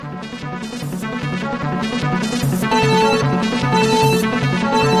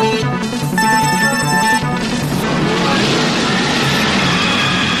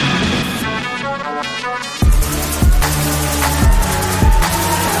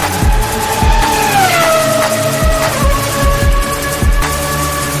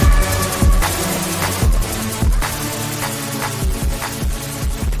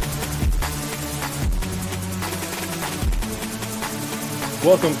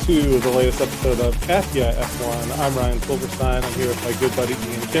Welcome to the latest episode of FYI F1. I'm Ryan Silverstein. I'm here with my good buddy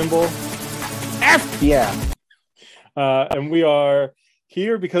Ian Kimball. FYI. And we are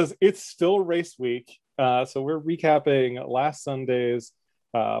here because it's still race week. So we're recapping last Sunday's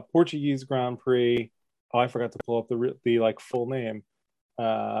Portuguese Grand Prix. Oh, I forgot to pull up the full name.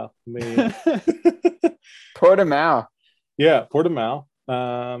 Portimao. Yeah, Portimao.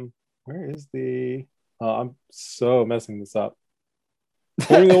 Where is the... I'm so messing this up.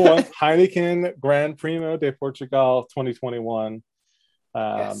 Formula One Heineken Gran Premio de Portugal 2021.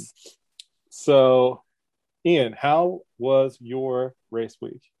 Yes. So, Ian, how was your race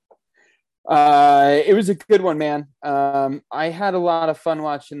week? It was a good one, man. I had a lot of fun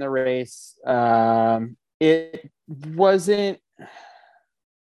watching the race. It wasn't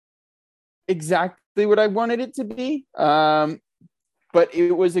exactly what I wanted it to be, but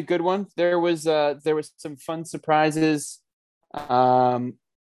it was a good one. There was some fun surprises.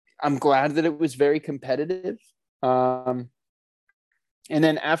 I'm glad that it was very competitive. And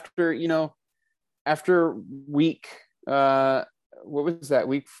then after week, what was that?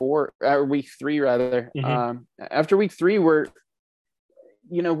 Week 4 or week 3 rather. Mm-hmm. After week 3, we're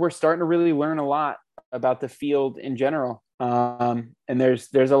starting to really learn a lot about the field in general. And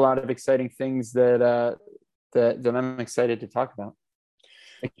there's a lot of exciting things that I'm excited to talk about.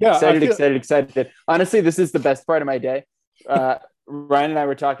 Yeah, excited. Honestly, this is the best part of my day. Ryan and I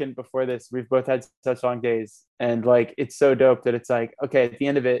were talking before this. We've both had such long days, and it's so dope that it's like, okay, at the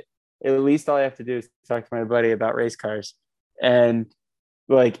end of it, at least all I have to do is talk to my buddy about race cars, and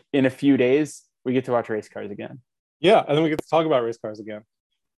in a few days we get to watch race cars again. Yeah, and then we get to talk about race cars again.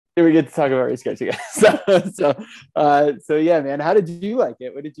 So yeah, man, how did you like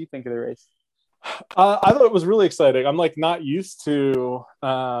it? What did you think of the race? I thought it was really exciting. I'm not used to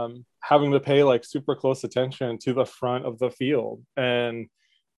having to pay super close attention to the front of the field, and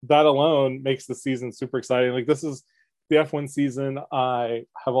that alone makes the season super exciting. This is the F1 season I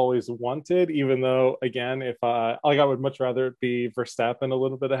have always wanted, even though, again, if I would much rather it be Verstappen a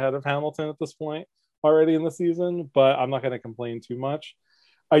little bit ahead of Hamilton at this point already in the season, but I'm not going to complain too much.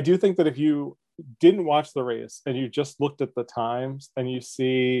 I do think that if you didn't watch the race and you just looked at the times and you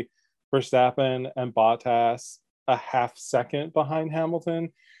see Verstappen and Bottas a half second behind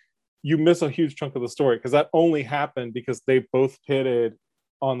Hamilton, you miss a huge chunk of the story, because that only happened because they both pitted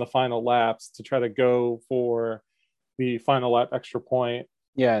on the final laps to try to go for the final lap extra point.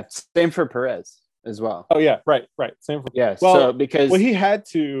 Yeah, same for Perez as well. Oh yeah, right. Same for he had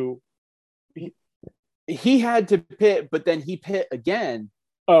to pit, but then he pit again.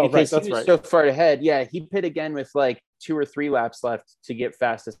 Oh, right, that's right. So far ahead. Yeah, he pit again with 2 or 3 laps left to get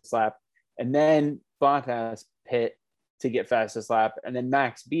fastest lap, and then Bottas pit to get fastest lap, and then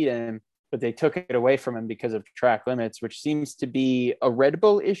Max beat him, but they took it away from him because of track limits, which seems to be a Red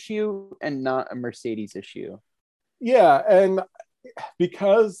Bull issue and not a Mercedes issue. Yeah, and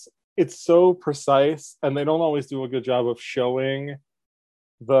because it's so precise and they don't always do a good job of showing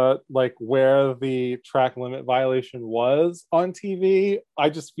the where the track limit violation was on TV,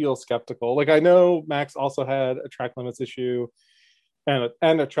 I just feel skeptical. I know Max also had a track limits issue and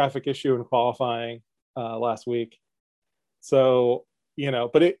a traffic issue in qualifying last week. So,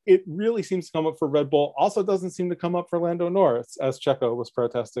 but it really seems to come up for Red Bull. Also doesn't seem to come up for Lando Norris, as Checo was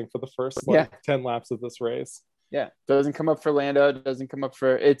protesting for the first 10 laps of this race. Yeah, doesn't come up for Lando, doesn't come up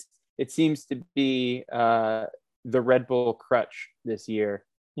for it seems to be the Red Bull crutch this year.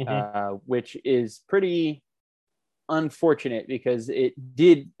 Mm-hmm. Which is pretty unfortunate, because it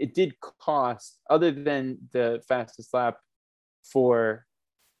did cost, other than the fastest lap for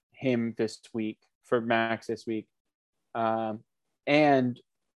him this week, for Max this week, and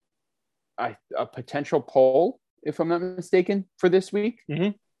a potential pole, if I'm not mistaken, for this week.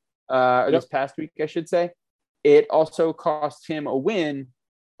 Mm-hmm. Or this past week, I should say. It also cost him a win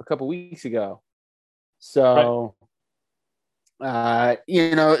a couple weeks ago. So. Right.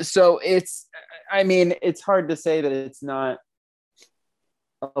 So it's hard to say that it's not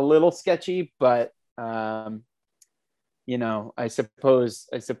a little sketchy, but I suppose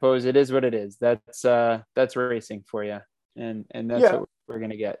it is what it is. That's racing for you, and that's what we're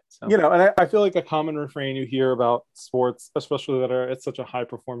going to get. So. And I feel like a common refrain you hear about sports, especially that are at such a high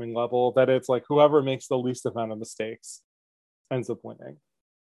performing level, that it's like whoever makes the least amount of mistakes ends up winning.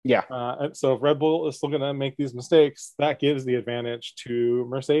 Yeah. And so if Red Bull is still going to make these mistakes, that gives the advantage to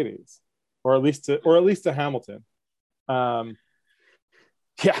Mercedes, or at least to Hamilton.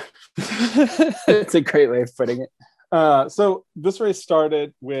 Yeah, it's a great way of putting it. So this race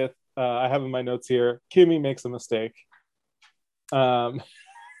started with I have in my notes here, Kimi makes a mistake. Did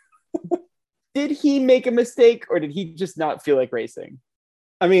he make a mistake, or did he just not feel like racing?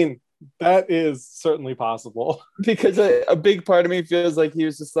 I mean, that is certainly possible. Because a big part of me feels like he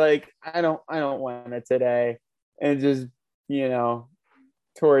was just like, I don't want it today, and just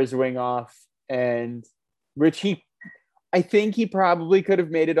tore his wing off. And which I think he probably could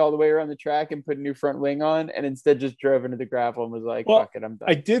have made it all the way around the track and put a new front wing on, and instead just drove into the gravel and was like, fuck it, I'm done.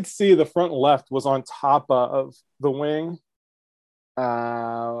 I did see the front left was on top of the wing.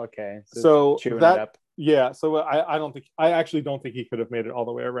 Okay. So chewing that, it up. Yeah. So I actually don't think he could have made it all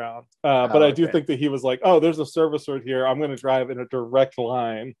the way around. But I do think that he was like, oh, there's a service road here. I'm going to drive in a direct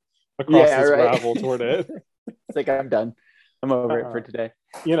line across this gravel toward it. It's like, I'm done. I'm over it for today.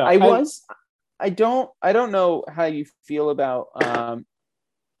 I don't know how you feel about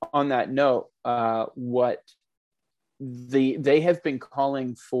on that note, what they have been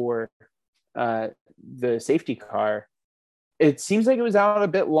calling for the safety car. It seems like it was out a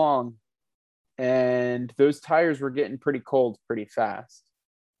bit long, and those tires were getting pretty cold pretty fast.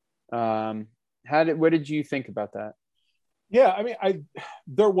 What did you think about that? Yeah, I mean,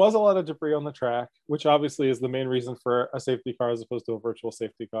 there was a lot of debris on the track, which obviously is the main reason for a safety car as opposed to a virtual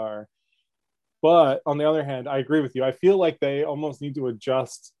safety car. But on the other hand, I agree with you. I feel like they almost need to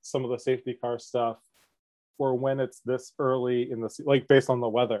adjust some of the safety car stuff for when it's this early in the like based on the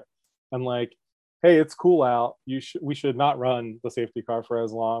weather. And like, hey, it's cool out. We should not run the safety car for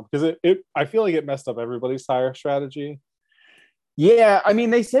as long, because I feel like it messed up everybody's tire strategy. Yeah, I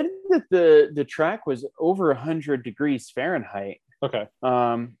mean, they said that the track was over 100 degrees Fahrenheit. Okay.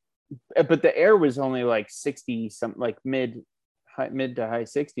 But the air was only like 60 something, like mid to high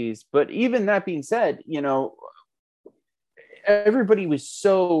 60s. But even that being said, everybody was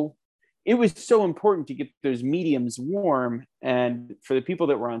it was so important to get those mediums warm, and for the people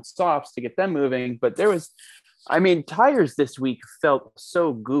that were on softs to get them moving. But tires this week felt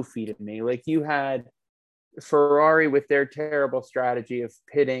so goofy to me. Like, you had Ferrari with their terrible strategy of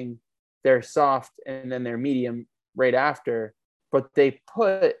pitting their soft and then their medium right after, but they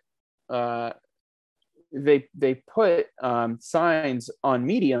put signs on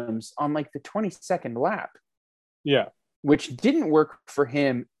mediums on like the 22nd lap. Yeah. Which didn't work for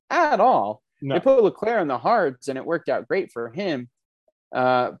him at all. No. They put Leclerc on the hards and it worked out great for him.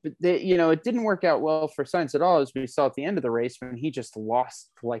 But it didn't work out well for Sainz at all, as we saw at the end of the race when he just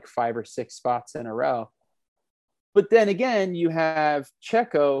lost like 5 or 6 spots in a row. But then again, you have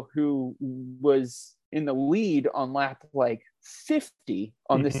Checo, who was in the lead on lap like 50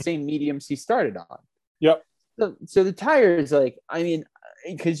 on the same mediums he started on. Yep. So the tires,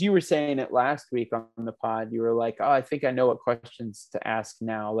 because you were saying it last week on the pod, you were like, oh, I think I know what questions to ask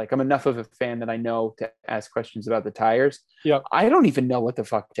now. Like, I'm enough of a fan that I know to ask questions about the tires. Yep. I don't even know what the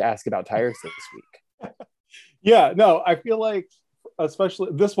fuck to ask about tires this week. Yeah, no, I feel like,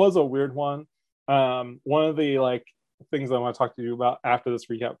 especially, this was a weird one. One of the things I want to talk to you about after this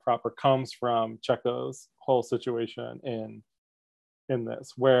recap proper comes from Checo's whole situation in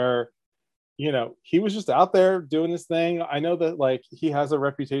this, where he was just out there doing his thing. I know that he has a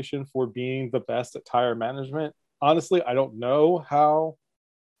reputation for being the best at tire management. Honestly, I don't know how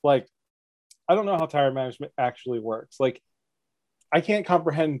tire management actually works. I can't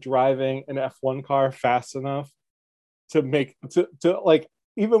comprehend driving an F1 car fast enough to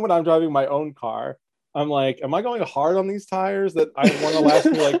even when I'm driving my own car, I'm like, am I going hard on these tires that I want to last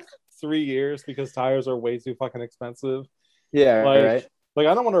me 3 years because tires are way too fucking expensive? Yeah, right. I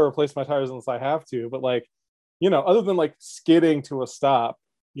don't want to replace my tires unless I have to, but other than skidding to a stop,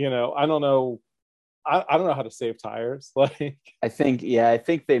 I don't know. I don't know how to save tires. I think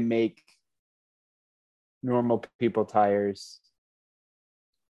they make normal people tires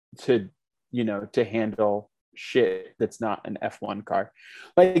to handle shit that's not an F1 car.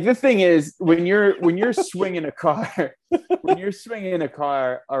 The thing is, when you're swinging a car,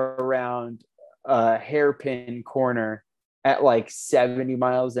 around a hairpin corner at 70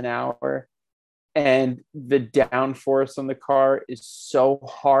 miles an hour, and the downforce on the car is so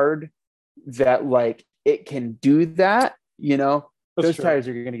hard that it can do that, those tires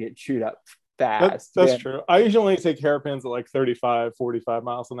are going to get chewed up fast. That's true. I usually take hairpins at like 35, 45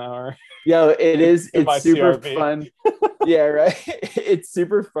 miles an hour. Yo, it's super CRV. fun. Yeah, right. It's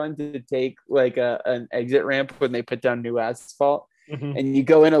super fun to take like an exit ramp when they put down new asphalt, and you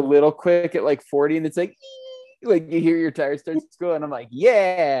go in a little quick at like 40, and it's like you hear your tires start to go, and I'm like,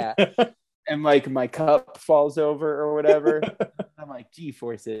 yeah. And like my cup falls over or whatever. I'm like,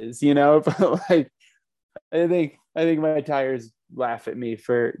 G-forces, but like I think my tires laugh at me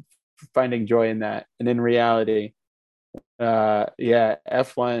for finding joy in that. And in reality,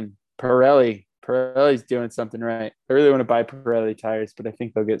 F1 Pirelli's doing something right. I really want to buy Pirelli tires, but I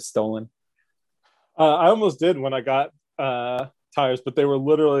think they'll get stolen. I almost did when I got tires, but they were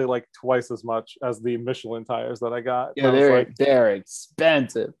literally like twice as much as the Michelin tires that I got. Yeah, they're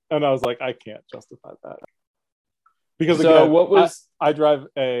expensive. And I was like, I can't justify that. Because I drive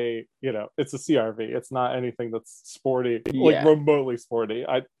a, it's a CRV. It's not anything that's sporty, like remotely sporty.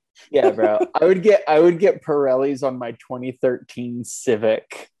 Yeah, bro. I would get Pirellis on my 2013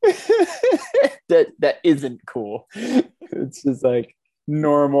 Civic. that isn't cool. It's just like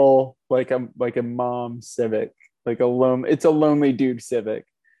normal, like a mom Civic, it's a lonely dude Civic.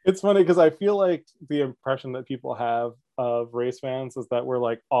 It's funny because I feel like the impression that people have of race fans is that we're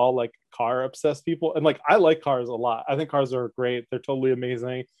like all like car obsessed people, and like I like cars a lot. I think cars are great. They're totally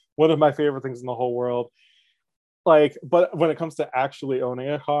amazing. One of my favorite things in the whole world. Like, but when it comes to actually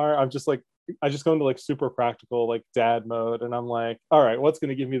owning a car, I just go into like super practical, like dad mode, and I'm like, all right, what's going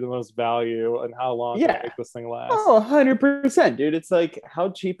to give me the most value, and how long can I make this thing last? 100%, dude. It's like,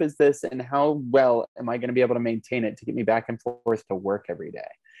 how cheap is this, and how well am I going to be able to maintain it to get me back and forth to work every day?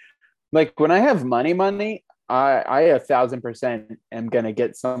 Like when I have money, I 1,000% am going to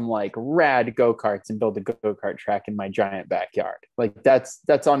get some like rad go-karts and build a go-kart track in my giant backyard. Like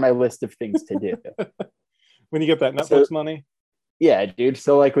that's on my list of things to do. When you get that Netflix money? Yeah, dude.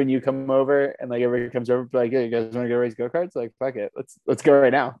 So like when you come over and like everybody comes over, like, hey, you guys want to go race go-karts? Like, fuck it. Let's go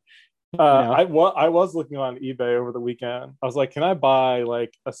right now. I was looking on eBay over the weekend. I was like, can I buy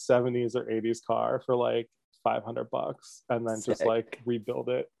like a 70s or 80s car for like $500 and then just like rebuild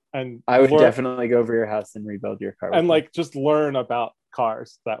it? And I would definitely go over your house and rebuild your car and like just learn about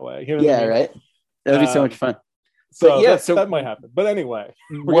cars that way. What I mean? Right. That'd be so much fun. So that might happen. But anyway,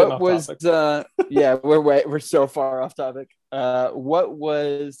 what was we're so far off topic. What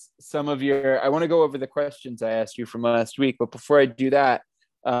was some of your? I want to go over the questions I asked you from last week, but before I do that,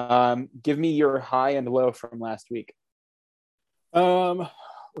 give me your high and low from last week. Let's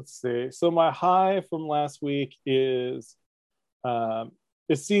see. So my high from last week is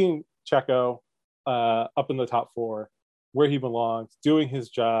seeing Checo up in the top 4, where he belongs, doing his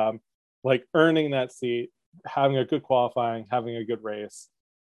job, like earning that seat, having a good qualifying, having a good race.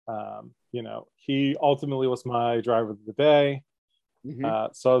 He ultimately was my driver of the day.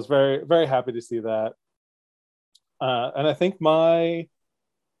 So I was very, very happy to see that. And I think my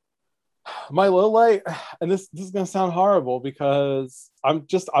low light, and this is going to sound horrible because I'm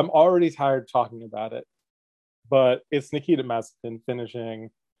already tired talking about it, but it's Nikita Mazepin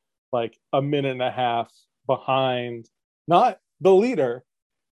finishing like a minute and a half behind, not the leader,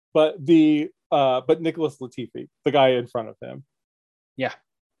 but Nicholas Latifi, the guy in front of him. Yeah.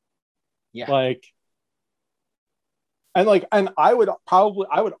 And I would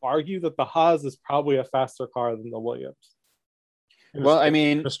argue that the Haas is probably a faster car than the Williams. Well, I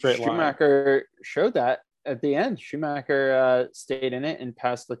mean, Schumacher showed that at the end. Schumacher stayed in it and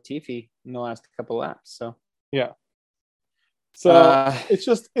passed Latifi in the last couple laps. So yeah. So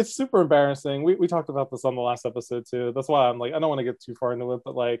it's super embarrassing. We talked about this on the last episode too. That's why I'm like, I don't want to get too far into it,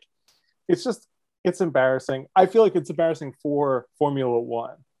 but like, it's embarrassing. I feel like it's embarrassing for Formula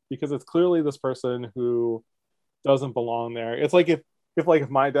One because it's clearly this person who doesn't belong there. It's like if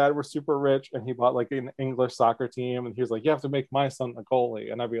my dad were super rich and he bought like an English soccer team and he was like, you have to make my son a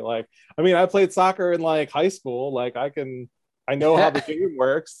goalie. And I'd be like, I mean, I played soccer in like high school. Like I know how the game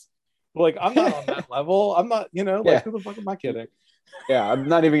works. But like, I'm not on that level. I'm not, who the fuck am I kidding? Yeah. I'm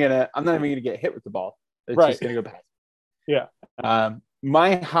not even gonna get hit with the ball. It's just gonna go past. Yeah.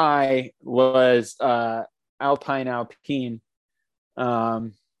 My high was Alpine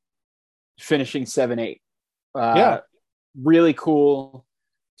finishing 7-8. Really cool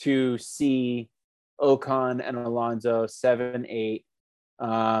to see Ocon and Alonso 7-8.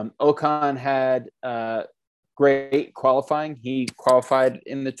 Ocon had great qualifying. He qualified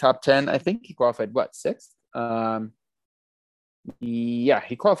in the top 10. I think he qualified 6th.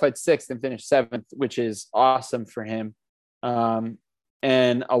 He qualified 6th and finished 7th, which is awesome for him.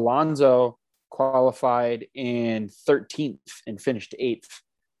 And Alonso qualified in 13th and finished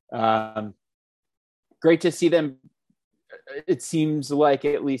 8th. Great to see them it seems like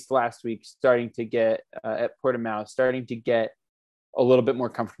at least last week starting to get at Portimao, starting to get a little bit more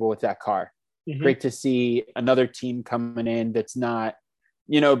comfortable with that car. Mm-hmm. Great to see another team coming in that's not,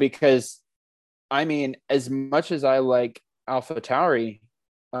 because I mean, as much as I like AlphaTauri,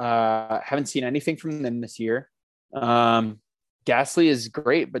 haven't seen anything from them this year. Gasly is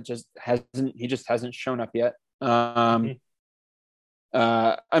great, but he just hasn't shown up yet. I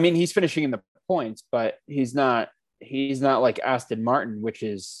mean, he's finishing in the points, but he's not like Aston Martin, which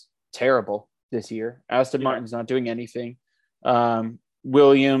is terrible this year. Aston Martin's not doing anything.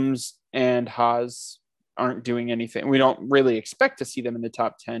 Williams and Haas aren't doing anything. We don't really expect to see them in the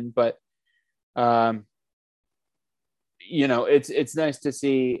top 10, but it's nice to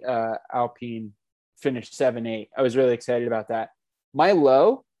see Alpine finish 7-8. I was really excited about that. My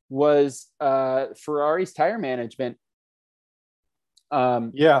low was Ferrari's tire management.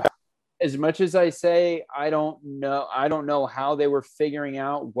 As much as I say I don't know how they were figuring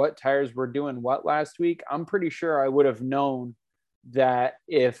out what tires were doing what last week. I'm pretty sure I would have known that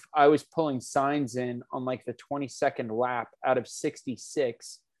if I was pulling signs in on like the 22nd lap out of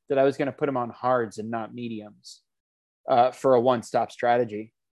 66, that I was going to put them on hards and not mediums for a one-stop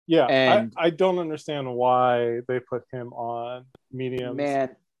strategy. Yeah, and I don't understand why they put him on mediums.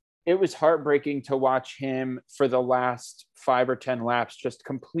 Man, it was heartbreaking to watch him for the last 5 or 10 laps just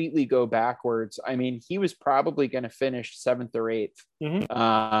completely go backwards. I mean, he was probably going to finish 7th or 8th,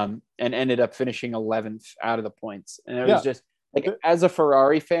 and ended up finishing 11th out of the points. And it was just like, as a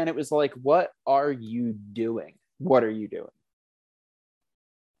Ferrari fan, it was like, what are you doing? What are you doing?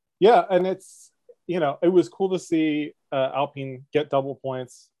 Yeah, and it's, it was cool to see Alpine get double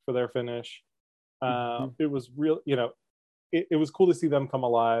points for their finish. It was real, it was cool to see them come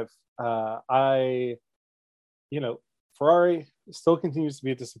alive. Ferrari still continues to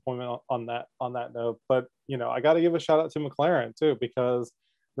be a disappointment on that note, but I got to give a shout out to McLaren too, because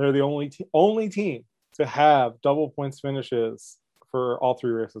they're the only team to have double points finishes for all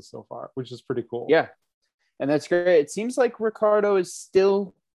 3 races so far, which is pretty cool. Yeah, and that's great. It seems like Ricciardo is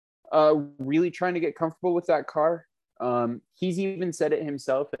still really trying to get comfortable with that car. He's even said it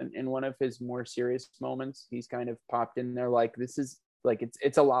himself in one of his more serious moments. He's kind of popped in there like, this is like,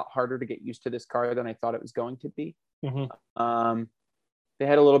 it's a lot harder to get used to this car than I thought it was going to be. They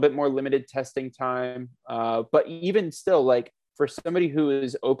had a little bit more limited testing time, but even still, like, for somebody who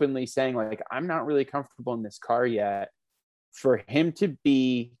is openly saying like, I'm not really comfortable in this car yet, for him to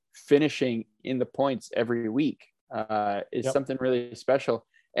be finishing in the points every week is something really special.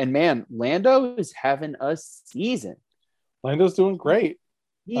 And man, Lando is having a season. Lando's doing great.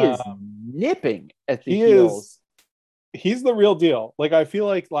 He is nipping at the heels. He's the real deal. Like, I feel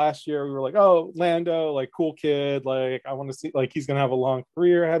like last year we were like, oh, Lando, like, cool kid. Like, I want to see, like, he's going to have a long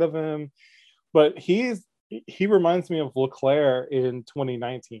career ahead of him. But he reminds me of Leclerc in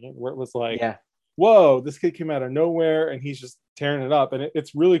 2019, where it was like, whoa, this kid came out of nowhere and he's just tearing it up. And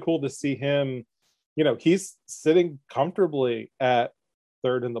it's really cool to see him, he's sitting comfortably at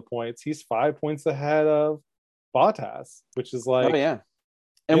 3rd in the points. He's 5 points ahead of Bottas, which is like,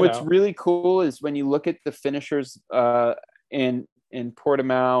 and what's really cool is when you look at the finishers in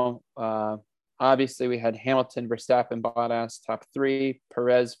Portimao, obviously we had Hamilton, Verstappen, Bottas top 3,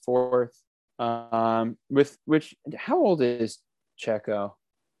 Perez 4th, with which, how old is Checo?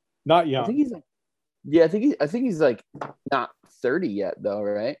 Not young. I think he's like, I think he's like not 30 yet though,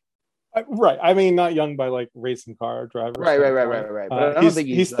 right? Right. I mean, not young by like racing car drivers. Right. But I don't think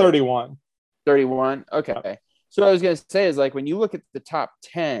he's 31. 31. Okay. So what I was going to say is, like, when you look at the top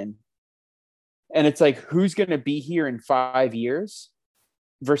 10 and it's like, who's going to be here in 5 years?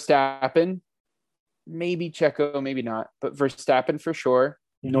 Verstappen, maybe Checo, maybe not, but Verstappen for sure.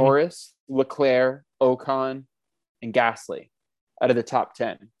 Norris, Leclerc, Ocon, and Gasly out of the top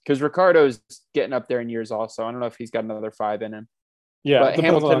 10. Because Ricciardo's getting up there in years also. I don't know if he's got another 5 in him. Yeah, but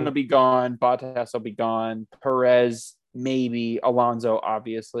Hamilton will be gone. Bottas will be gone. Perez, maybe. Alonso,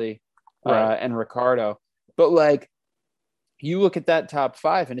 obviously. And Ricciardo. But, like, you look at that top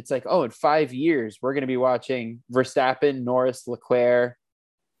 5 and it's like, oh, in 5 years, we're going to be watching Verstappen, Norris, Leclerc,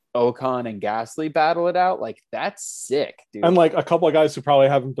 Ocon, and Gasly battle it out. Like, that's sick, dude. And, like, a couple of guys who probably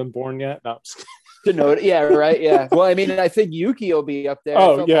haven't been born yet. No, I'm just kidding. Yeah, right. Yeah. Well, I mean, I think Yuki will be up there.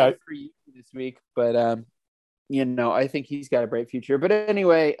 Oh, yeah. For Yuki this week. But, I think he's got a bright future. But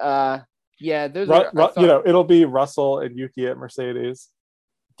anyway, those it'll be Russell and Yuki at Mercedes.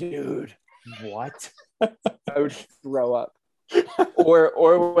 Dude, what? I would throw up.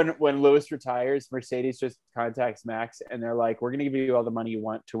 or when Lewis retires, Mercedes just contacts Max and they're like, we're gonna give you all the money you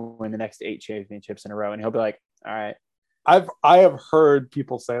want to win the next 8 championships in a row. And he'll be like, all right. I have heard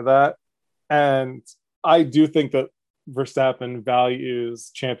people say that, and I do think that Verstappen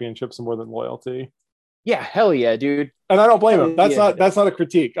values championships more than loyalty. Yeah, hell yeah, dude. And I don't blame him. That's Yeah. not a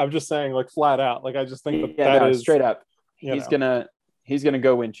critique. I'm just saying, like, flat out. Like, I just think that is straight up. He's gonna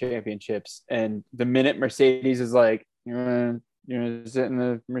go win championships. And the minute Mercedes is like, you're gonna sit in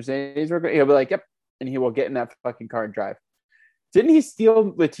the Mercedes, he'll be like, yep, and he will get in that fucking car and drive. Didn't he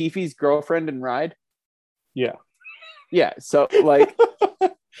steal Latifi's girlfriend and ride? Yeah. Yeah. So like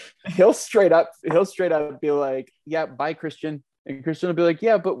he'll straight up be like, yeah, bye, Christian. And Christian will be like,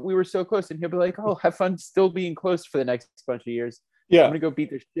 yeah, but we were so close. And he'll be like, oh, have fun still being close for the next bunch of years. Yeah. I'm going to go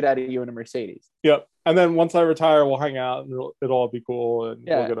beat the shit out of you in a Mercedes. Yep. And then once I retire, we'll hang out and it'll all be cool and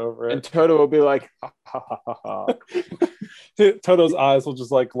we'll get over it. And Toto will be like, ha, ha, ha, ha, ha. Toto's eyes will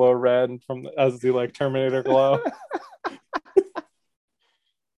just like glow red as the like Terminator glow.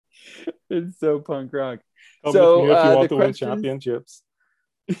 It's so punk rock. Come with me if you want to win championships.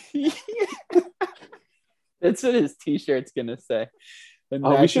 That's what his t-shirt's gonna say. And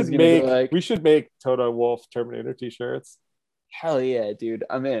we should make Toto Wolff Terminator t-shirts. Hell yeah, dude.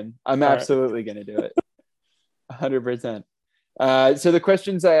 I'm in. I'm absolutely gonna do it. 100%. So the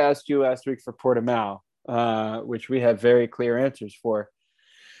questions I asked you last week for Portimao, which we have very clear answers for.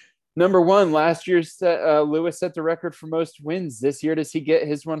 Number one, last year Lewis set the record for most wins. This year, does he get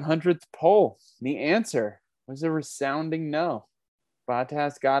his 100th pole? The answer was a resounding no.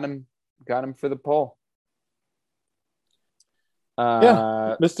 Bottas got him for the pole.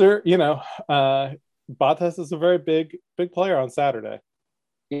 Mr. Bottas is a very big player on Saturday.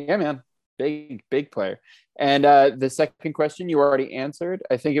 Yeah, man. Big player. And the second question you already answered.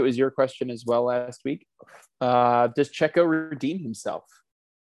 I think it was your question as well last week. Does Checo redeem himself?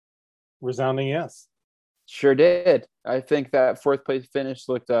 Resounding yes. Sure did. I think that fourth place finish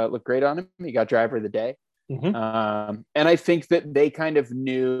looked great on him. He got driver of the day. Mm-hmm. And I think that they kind of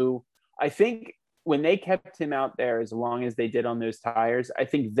knew. I think when they kept him out there as long as they did on those tires, I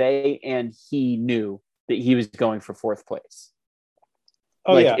think they and he knew that he was going for fourth place.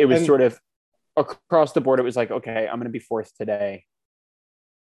 Oh, yeah. It was sort of across the board. It was like, okay, I'm going to be fourth today.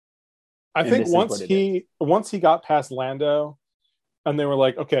 I think once he got past Lando and they were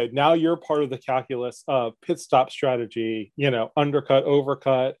like, okay, now you're part of the calculus of pit stop strategy, undercut,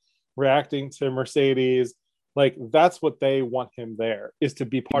 overcut, reacting to Mercedes. Like, that's what they want him there, is to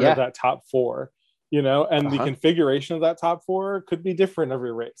be part of that top four. And the configuration of that top four could be different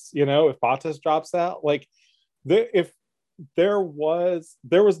every race. If Bottas drops out, like if there was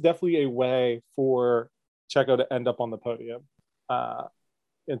definitely a way for Checo to end up on the podium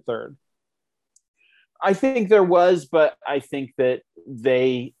in third. I think there was, but I think that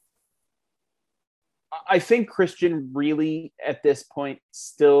I think Christian really at this point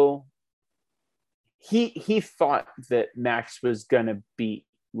still he thought that Max was gonna beat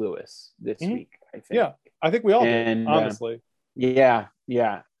Lewis this week. I think. Yeah, I think we all did, honestly. Yeah,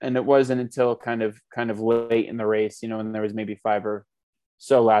 and it wasn't until kind of late in the race, when there was maybe 5 or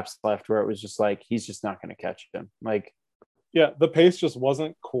so laps left, where it was just like he's just not going to catch him. Like, yeah, the pace just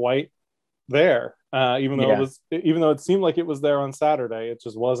wasn't quite there. Even though it seemed like it was there on Saturday, it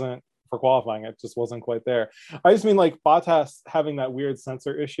just wasn't for qualifying. It just wasn't quite there. I just mean like Bottas having that weird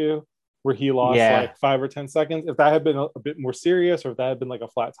sensor issue where he lost like 5 or 10 seconds. If that had been a bit more serious, or if that had been like a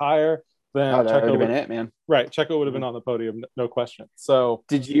flat tire, then that would have been it, man. Right, Checo would have been on the podium, no question. So,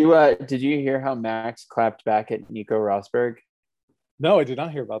 did you hear how Max clapped back at Nico Rosberg? No, I did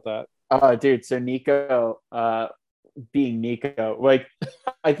not hear about that. Oh, dude. So Nico, being Nico, like,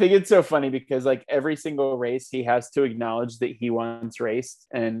 I think it's so funny because like every single race he has to acknowledge that he once raced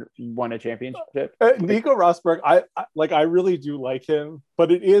and won a championship. Nico Rosberg, I really do like him,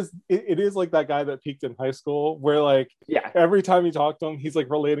 but it is like that guy that peaked in high school where like every time you talk to him, he's like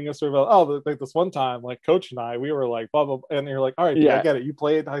relating a story about like this one time, like Coach and I, we were like blah blah, and you're like, all right, dude, I get it. You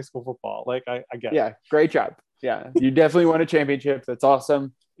played high school football, like I get it. Yeah, great job. Yeah, you definitely won a championship. That's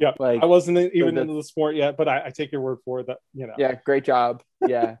awesome. Yeah, like I wasn't even into the sport yet, but I take your word for it that Yeah, great job.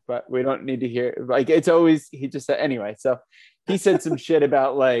 Yeah, but we don't need to hear like it's always he just said anyway. So he said some shit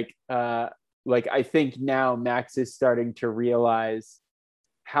about like I think now Max is starting to realize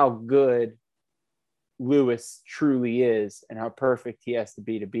how good Lewis truly is and how perfect he has to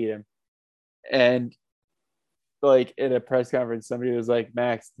beat him. And like in a press conference, somebody was like,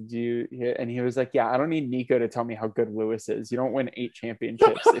 Max, did you hear? And he was like, yeah, I don't need Nico to tell me how good Lewis is. You don't win 8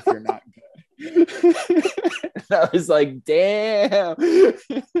 championships if you're not good. I was like, damn. It's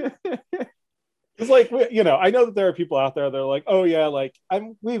like, I know that there are people out there that are like, oh yeah, like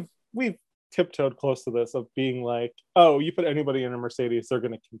we've tiptoed close to this of being like, oh, you put anybody in a Mercedes, they're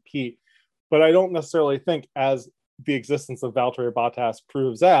going to compete. But I don't necessarily think, as the existence of Valtteri Bottas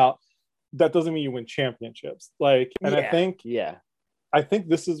proves out, that doesn't mean you win championships. Like, and I think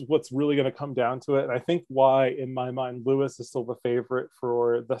this is what's really going to come down to it. And I think why, in my mind, Lewis is still the favorite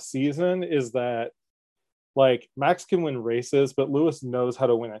for the season is that, like, Max can win races, but Lewis knows how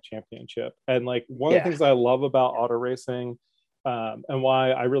to win a championship. And, like, one of the things I love about auto racing, and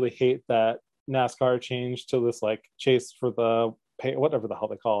why I really hate that NASCAR changed to this, like, chase for the pay, whatever the hell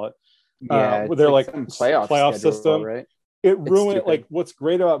they call it. They're like playoff system, right? It ruined, like, what's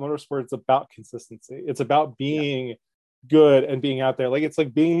great about motorsport, it's about consistency. It's about being good and being out there. Like, it's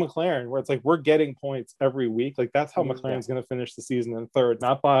like being McLaren, where it's like we're getting points every week. Like, that's how McLaren's going to finish the season in third,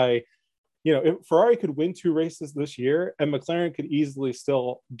 not by, you know, if Ferrari could win 2 races this year and McLaren could easily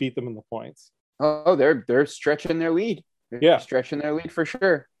still beat them in the points. Oh, they're stretching their lead. They're stretching their lead for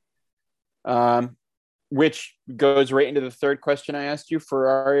sure. Which goes right into the third question I asked you,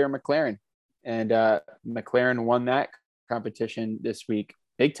 Ferrari or McLaren. And McLaren won that competition this week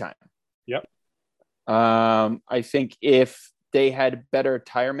big time. Yep. I think if they had better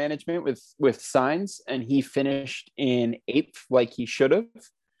tire management with Sainz and he finished in 8th like he should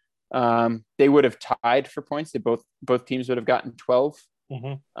have, they would have tied for points. They both teams would have gotten 12.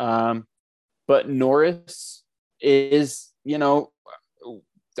 But Norris is, you know,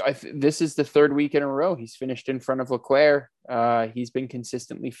 this is the 3rd week in a row he's finished in front of Leclerc. He's been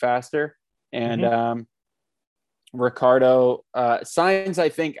consistently faster. And Ricardo, Sainz, I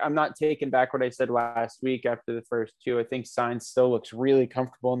think, I'm not taking back what I said last week after the first 2. I think Sainz still looks really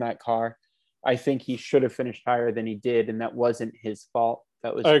comfortable in that car. I think he should have finished higher than he did, and that wasn't his fault.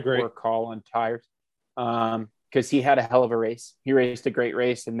 That was a poor call on tires. Because he had a hell of a race. He raced a great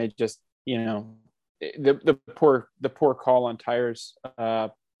race, and they just, you know, the poor call on tires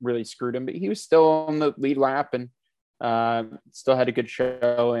really screwed him. But he was still on the lead lap and still had a good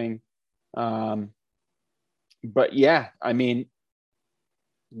showing. But yeah, I mean,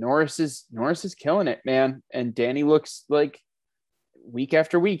 Norris is killing it, man. And Danny looks like week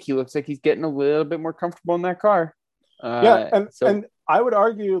after week, he looks like he's getting a little bit more comfortable in that car. And I would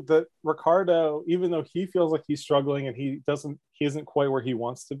argue that Ricardo, even though he feels like he's struggling and he isn't quite where he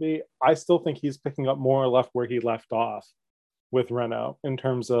wants to be, I still think he's picking up more or less where he left off with Renault in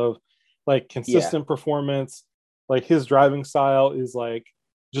terms of, like, consistent performance. Like, his driving style is, like,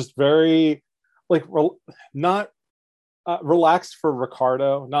 just very, like, not relaxed for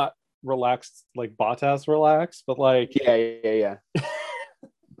Ricardo, not relaxed like Bottas relaxed, but like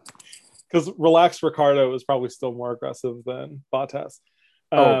because relaxed Ricardo is probably still more aggressive than Bottas.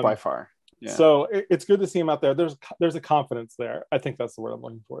 By far. Yeah. So it's good to see him out there. There's a confidence there. I think that's the word I'm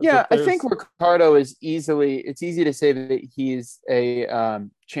looking for. Yeah, I think Ricardo is it's easy to say that he's a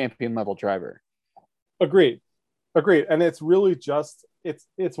champion level driver. Agreed. And it's really just,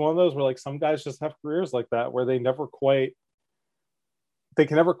 it's one of those where, like, some guys just have careers like that where they can never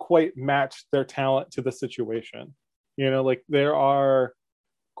quite match their talent to the situation. You know, like, there are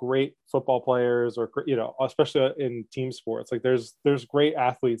great football players, or, you know, especially in team sports, like there's great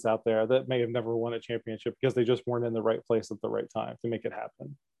athletes out there that may have never won a championship because they just weren't in the right place at the right time to make it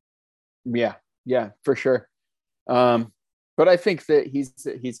happen. Yeah, for sure. But I think that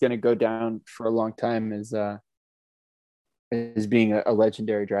he's going to go down for a long time as being a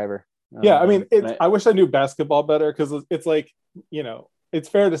legendary driver. I mean, I wish I knew basketball better, because it's like, you know, it's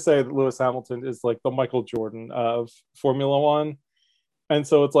fair to say that Lewis Hamilton is like the Michael Jordan of Formula One. And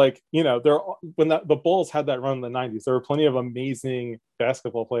so it's like, you know, when the Bulls had that run in the 90s, there were plenty of amazing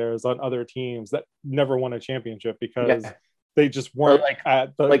basketball players on other teams that never won a championship because they just weren't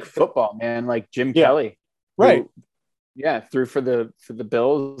like football, man, like Jim Kelly. Right. Threw for the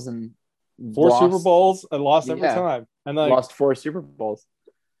Bills and 4 Super Bowls and lost every time. And like, lost 4 Super Bowls.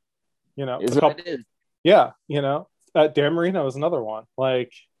 You know, what it is. Yeah, you know, Dan Marino is another one.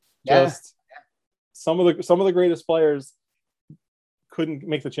 Like, just some of the greatest players couldn't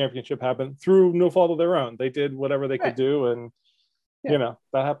make the championship happen through no fault of their own. They did whatever they could do, and you know,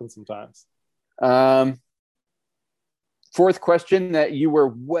 that happens sometimes. Fourth question that you were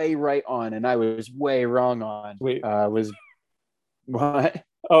way right on and I was way wrong on. Was what?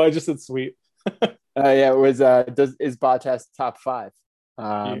 Oh, I just said sweet. It was is Bottas top 5?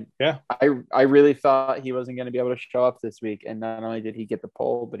 I really thought he wasn't going to be able to show up this week, and not only did he get the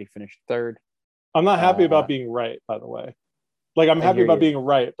pole, but he finished 3rd. I'm not happy about being right, by the way. Like, I'm happy about being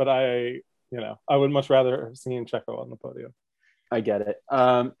right, but I would much rather have seen Checo on the podium. I get it.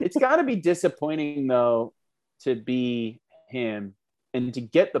 It's got to be disappointing, though, to be him and to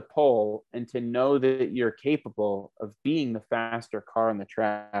get the pole and to know that you're capable of being the faster car on the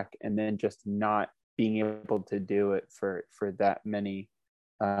track and then just not being able to do it for that many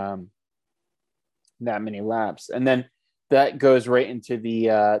laps. And then that goes right into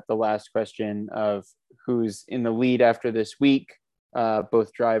the last question of who's in the lead after this week,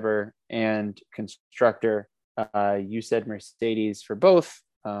 both driver and constructor. You said Mercedes for both.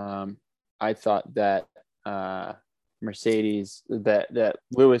 I thought that Mercedes, that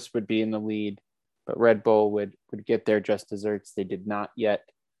Lewis would be in the lead, but Red Bull would get their just desserts. They did not yet.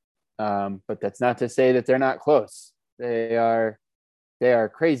 But that's not to say that they're not close. They are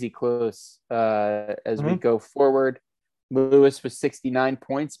crazy close as we go forward. Lewis with 69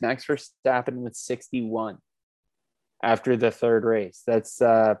 points, Max Verstappen with 61 after the third race. That's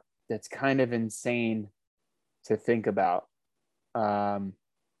kind of insane to think about. And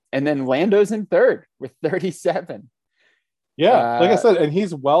then Lando's in third with 37. Yeah, like I said, and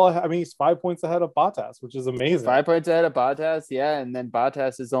he's well ahead. I mean, he's 5 points ahead of Bottas, which is amazing. 5 points ahead of Bottas, yeah. And then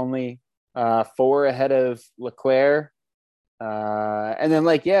Bottas is only 4 ahead of Leclerc. And then,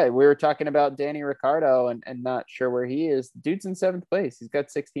 we were talking about Danny Ricciardo and not sure where he is. Dude's in 7th place. He's got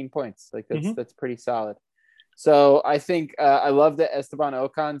 16 points. Like, that's pretty solid. So I think I love that Esteban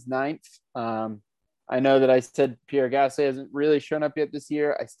Ocon's 9th. I know that I said Pierre Gasly hasn't really shown up yet this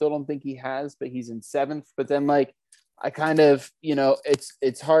year. I still don't think he has, but he's in 7th. But then, I kind of,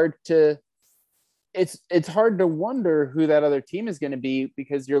 it's hard to wonder who that other team is going to be,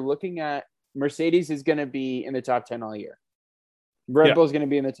 because you're looking at Mercedes is going to be in the top 10 all year. Red Bull is going to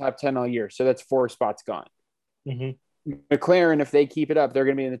be in the top 10 all year. So that's 4 spots gone. McLaren, if they keep it up, they're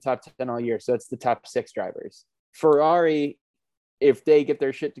going to be in the top 10 all year. So that's the top 6 drivers. Ferrari, if they get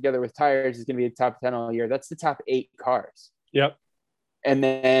their shit together with tires, is going to be the top 10 all year. That's the top 8 cars. Yep. And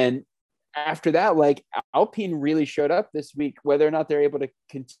then after that, Alpine really showed up this week. Whether or not they're able to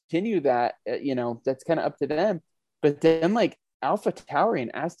continue that, that's kind of up to them. But then Alpha Tauri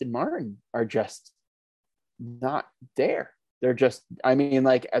and Aston Martin are just not there. They're just,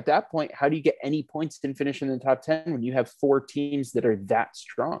 at that point, how do you get any points and finish in the top 10 when you have 4 teams that are that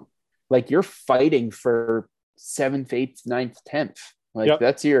strong? You're fighting for 7th, 8th, 9th, 10th.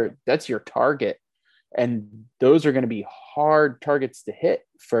 That's your target. And those are going to be hard targets to hit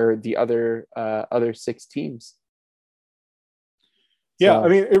for the other 6 teams. Yeah,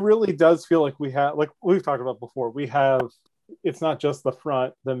 so, it really does feel like we have, like we've talked about before, it's not just the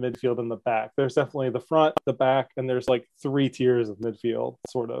front, the midfield, and the back. There's definitely the front, the back, and there's 3 tiers of midfield,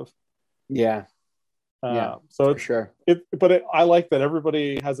 sort of. Yeah. So for sure. I like that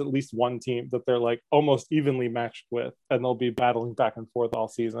everybody has at least one team that they're almost evenly matched with, and they'll be battling back and forth all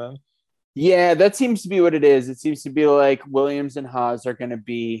season. Yeah, that seems to be what it is. It seems to be Williams and Haas are going to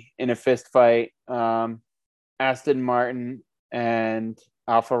be in a fist fight. Aston Martin and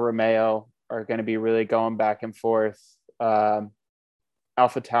Alfa Romeo are going to be really going back and forth. Alpha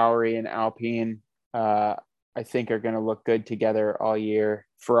Tauri and Alpine, I think, are going to look good together all year.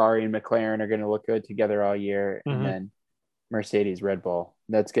 Ferrari and McLaren are going to look good together all year. And then Mercedes, Red Bull.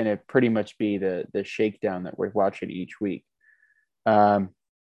 That's going to pretty much be the shakedown that we're watching each week.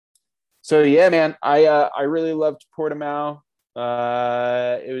 So yeah, man, I really loved Portimao.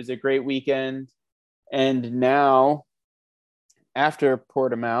 It was a great weekend. And now, after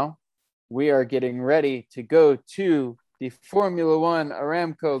Portimao, we are getting ready to go to the Formula One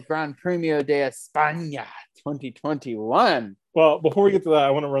Aramco Gran Premio de España 2021. Well, before we get to that, I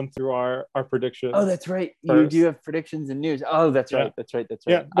want to run through our predictions. Oh, that's right. First. You do have predictions and news. Oh, that's right. That's right.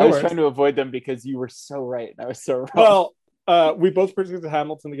 Yeah, I was trying to avoid them because you were so right and I was so wrong. Well, we both predicted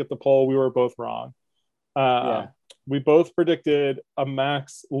Hamilton to get the pole. We were both wrong. We both predicted a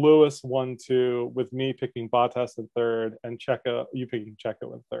Max Lewis 1-2, with me picking Bottas in third and you picking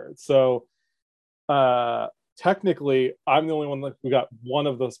Checo in third. So technically, I'm the only one that we got one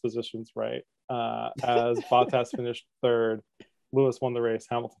of those positions right. As Bottas finished third, Lewis won the race,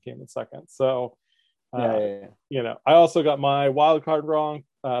 Hamilton came in second. So, I also got my wild card wrong,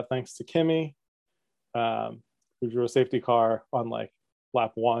 thanks to Kimi, who drew a safety car on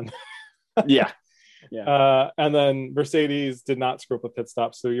lap 1. Yeah. And then Mercedes did not screw up a pit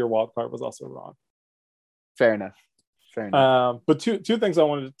stop, so your wild card was also wrong. Fair enough. But two things I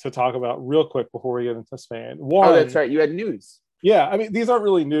wanted to talk about real quick before we get into Spain. One, oh, that's right. You had news. Yeah, these aren't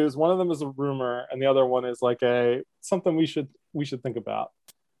really news. One of them is a rumor, and the other one is something we should think about.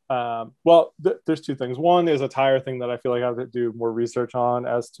 There's 2 things. One is a tire thing that I feel like I have to do more research on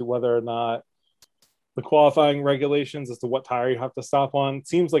as to whether or not the qualifying regulations as to what tire you have to stop on. It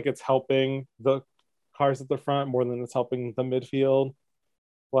seems like it's helping the cars at the front more than it's helping the midfield.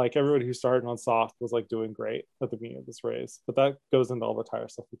 Everybody who started on soft was doing great at the beginning of this race, but that goes into all the tire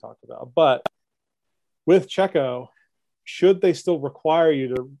stuff we talked about. But with Checo, should they still require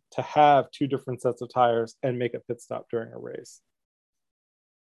you to have 2 different sets of tires and make a pit stop during a race?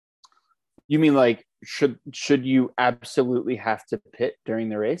 You mean like should you absolutely have to pit during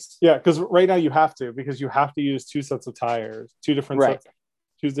the race? Yeah, because right now you have to, because you have to use two sets of tires, two different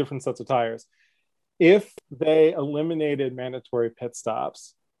sets of tires. If they eliminated mandatory pit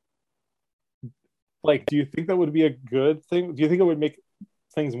stops, like, do you think that would be a good thing? Do you think it would make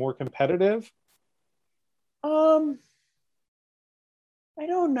things more competitive? I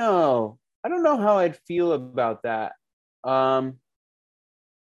don't know. I don't know how I'd feel about that.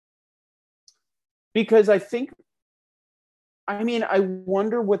 Because I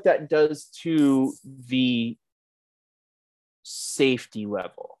wonder what that does to the safety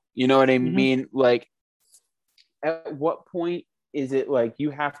level. You know what I mean? Like, at what point is it like you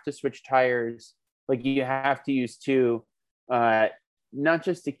have to switch tires? Like, you have to use two, not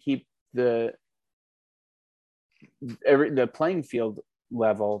just to keep the playing field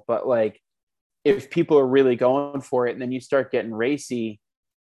level, but like if people are really going for it and then you start getting racy,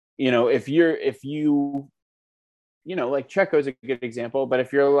 if you like Checo's a good example, but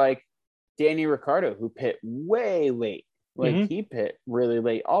if you're like Danny Ricciardo, who pit way late, like he pit really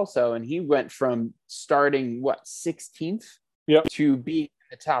late also, and he went from starting 16th to be in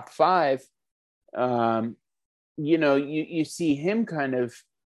the top 5. You see him kind of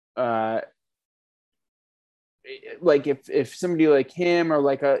like if somebody like him or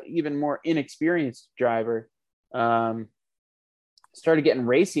like a even more inexperienced driver started getting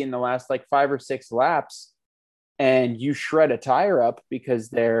racy in the last like 5 or 6 laps, and you shred a tire up because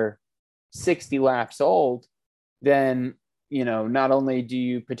they're 60 laps old, then not only do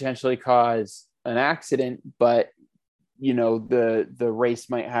you potentially cause an accident, but the race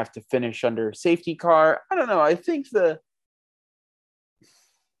might have to finish under safety car. I don't know. I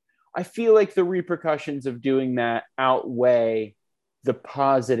feel like the repercussions of doing that outweigh the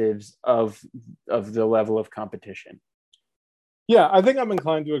positives of the level of competition. Yeah, I think I'm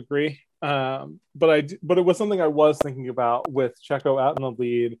inclined to agree. But it was something I was thinking about with Checo out in the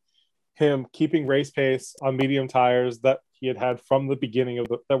lead, him keeping race pace on medium tires that he had from the beginning of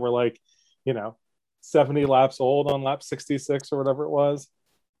that were like, 70 laps old on lap 66 or whatever it was.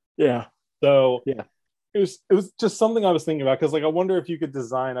 Yeah. So yeah. It was just something I was thinking about, because like I wonder if you could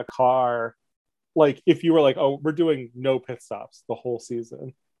design a car, like if you were like, oh, we're doing no pit stops the whole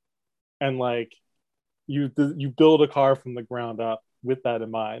season, and like you build a car from the ground up with that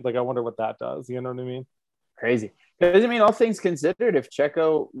in mind. Like I wonder what that does. You know what I mean? Crazy. Because I mean, all things considered, if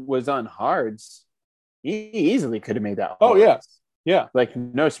Checo was on hards, he easily could have made that. Oh yeah, like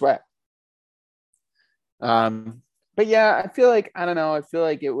no sweat. But yeah, I feel like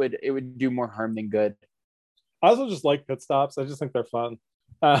it would do more harm than good. I also just like pit stops. I just think they're fun.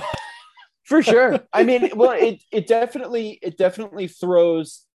 For sure. I mean, well, it definitely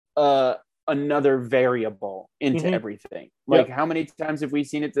throws another variable into everything. Like, how many times have we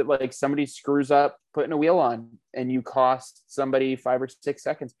seen it that like somebody screws up putting a wheel on and you cost somebody 5 or 6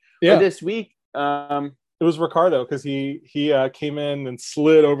 seconds? Yeah. Or this week, it was Ricciardo, because he came in and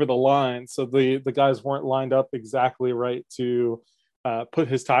slid over the line, so the guys weren't lined up exactly right to put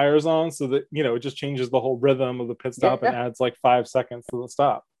his tires on, so that it just changes the whole rhythm of the pit stop and adds like 5 seconds to the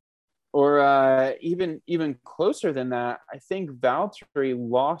stop. Or even closer than that, I think Valtteri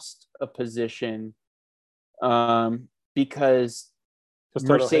lost a position because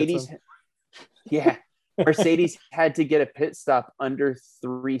Mercedes had to get a pit stop under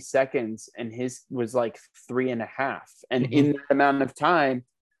 3 seconds, and his was like 3.5, and in that amount of time,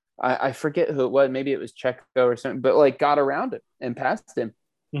 I forget who it was, maybe it was Checo or something, but like got around him and passed him.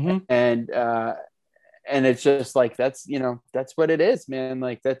 And it's just like, that's what it is, man.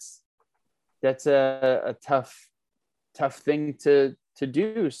 Like that's a tough thing to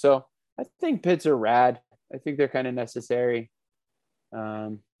do. So I think pits are rad. I think they're kind of necessary.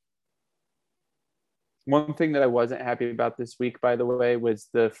 One thing that I wasn't happy about this week, by the way, was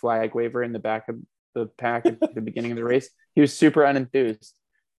the flag waiver in the back of the pack at the beginning of the race. He was super unenthused.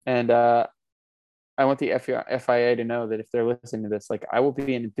 And I want the FIA to know that if they're listening to this, like, I will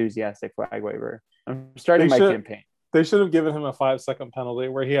be an enthusiastic flag waiver. I'm starting my campaign. They should have given him a 5-second penalty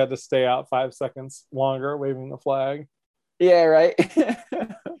where he had to stay out 5 seconds longer waving the flag. Yeah, right.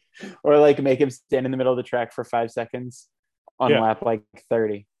 Or like make him stand in the middle of the track for 5 seconds on lap like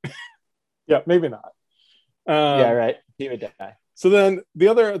 30. Yeah, maybe not. Yeah, right. He would die. So then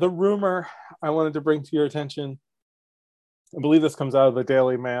the rumor I wanted to bring to your attention, I believe this comes out of the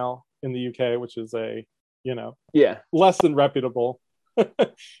Daily Mail in the UK, which is a, less than reputable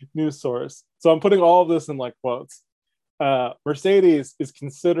news source. So I'm putting all of this in like quotes. Mercedes is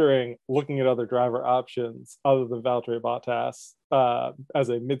considering looking at other driver options other than Valtteri Bottas as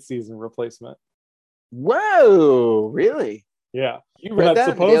a mid-season replacement. Whoa, really? Yeah. You read that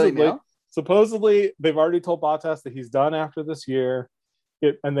supposedly? supposedly they've already told Bottas that he's done after this year.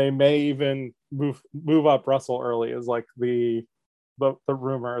 And they may even move up Russell early is like the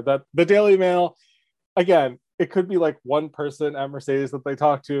rumor. That the Daily Mail, again, it could be like one person at Mercedes that they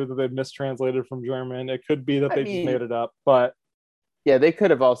talked to that they mistranslated from German. It could be that they just made it up, but yeah, they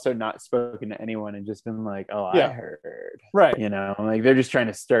could have also not spoken to anyone and just been like, "Oh, I heard," right? You know, like they're just trying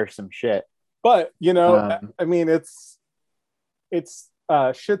to stir some shit. But I mean, it's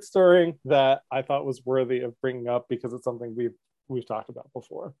shit stirring that I thought was worthy of bringing up because it's something we've talked about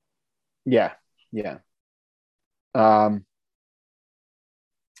before. Yeah. I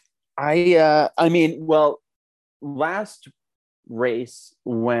mean, well, last race,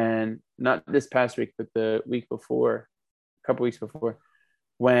 when not this past week, but the week before, a couple weeks before,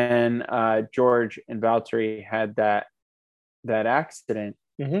 when George and Valtteri had that accident,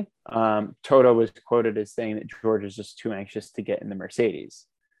 Toto was quoted as saying that George is just too anxious to get in the Mercedes.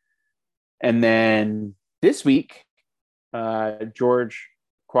 And then this week, George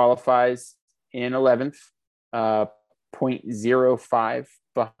qualifies in 11th, 0.05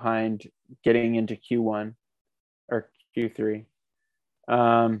 behind getting into Q1 or Q3.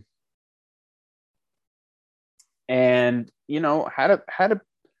 And had a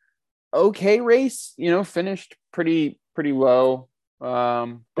okay race, finished pretty low.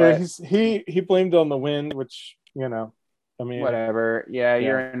 But he blamed on the wind, which I mean, whatever. Yeah,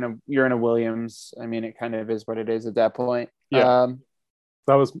 you're in a Williams. I mean, it kind of is what it is at that point. Yeah,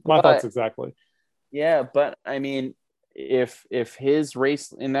 that was my thoughts exactly. Yeah, but I mean, if his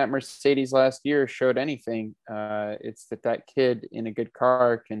race in that Mercedes last year showed anything, it's that kid in a good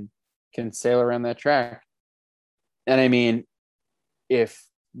car can sail around that track. And I mean, if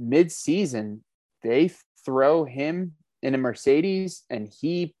mid-season they throw him in a Mercedes and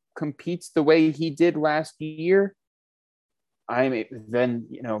he competes the way he did last year, then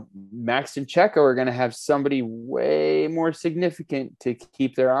Max and Checo are going to have somebody way more significant to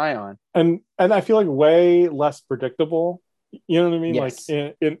keep their eye on, and I feel like way less predictable. You know what I mean? Yes.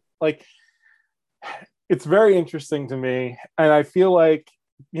 Like it's very interesting to me, and I feel like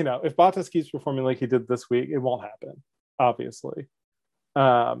if Bottas keeps performing like he did this week, it won't happen, obviously.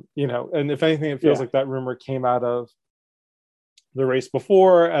 And if anything, it feels like that rumor came out of the race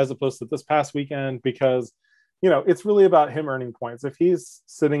before as opposed to this past weekend, because it's really about him earning points. If he's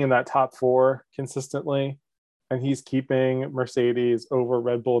sitting in that top 4 consistently and he's keeping Mercedes over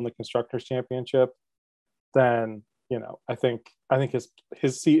Red Bull in the Constructors Championship, then I think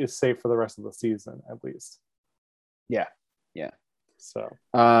his seat is safe for the rest of the season at least. Yeah. So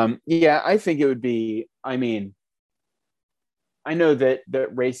I think it would be. I mean, I know that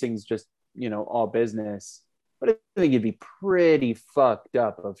racing's just all business, but I think it'd be pretty fucked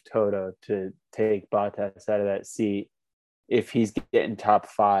up of Toto to take Bottas out of that seat if he's getting top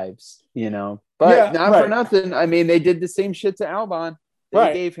 5s, But for nothing. I mean, they did the same shit to Albon.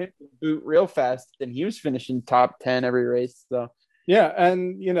 They gave him the boot real fast, and he was finishing top 10 every race. So yeah,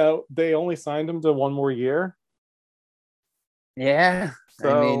 and they only signed him to 1 more year. Yeah, so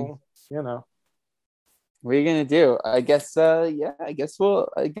I mean, what are you gonna do? I guess. I guess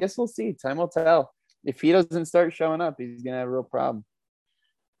we'll see. Time will tell. If he doesn't start showing up, he's gonna have a real problem.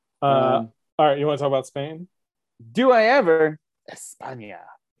 All right, you want to talk about Spain? Do I ever? España.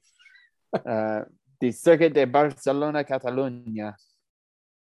 The Circuit de Barcelona, Catalunya.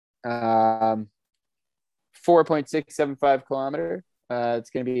 4.675 kilometer. It's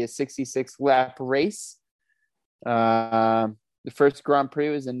going to be a 66 lap race. The first Grand Prix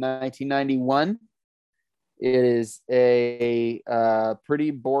was in 1991. It is a pretty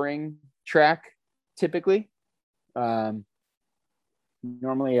boring track, typically.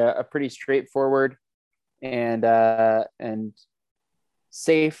 Normally a pretty straightforward and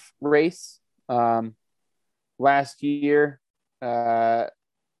safe race. Last year,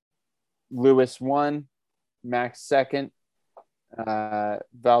 Lewis won, Max second,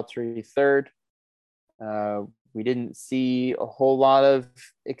 Valtteri third. We didn't see a whole lot of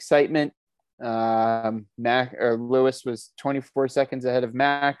excitement. Lewis was 24 seconds ahead of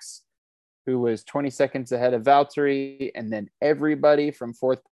Max, who was 20 seconds ahead of Valtteri, and then everybody from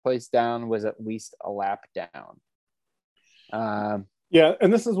 4th place down was at least a lap down. Yeah,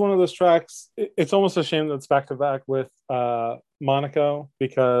 and this is one of those tracks. It's almost a shame that it's back to back with Monaco,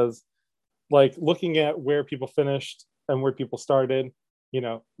 because like looking at where people finished and where people started,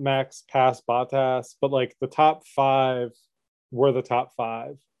 Max passed Bottas, but like the top 5 were the top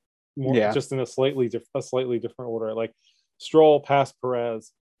 5, just in a slightly different order. Like Stroll passed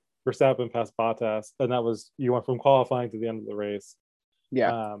Perez, Verstappen passed Bottas, and that was, you went from qualifying to the end of the race.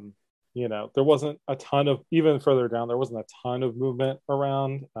 Yeah. There wasn't a ton of, even further down, there wasn't a ton of movement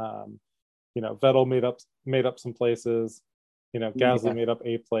around. Vettel made up some places. Gasly made up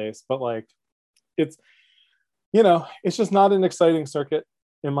a place, but like it's it's just not an exciting circuit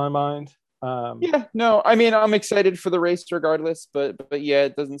in my mind. No, I mean, I'm excited for the race regardless, but yeah,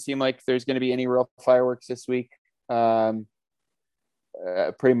 it doesn't seem like there's going to be any real fireworks this week. Pretty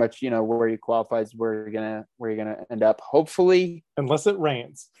much, where you qualify is where you're gonna end up. Hopefully, unless it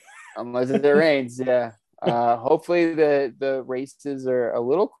rains. Yeah. Hopefully the races are a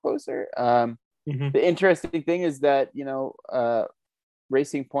little closer. The interesting thing is that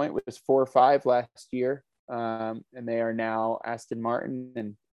Racing Point was 4-5 last year, and they are now Aston Martin.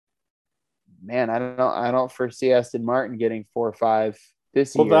 And man, I don't foresee Aston Martin getting 4-5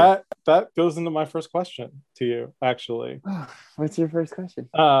 this year. Well, that goes into my first question to you, actually. What's your first question?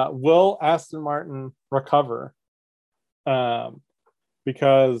 Will Aston Martin recover?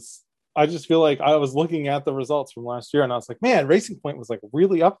 Because I just feel like I was looking at the results from last year and I was like, man, Racing Point was like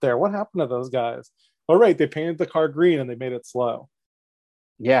really up there. What happened to those guys? All right, they painted the car green and they made it slow.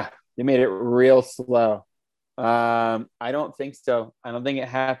 Yeah, they made it real slow. I don't think so. I don't think it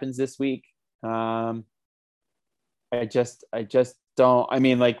happens this week. I just don't. I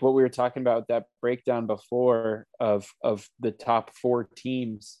mean, like what we were talking about, that breakdown before of the top 4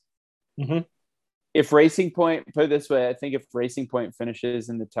 teams. Mm-hmm. If Racing Point, put it this way, I think if Racing Point finishes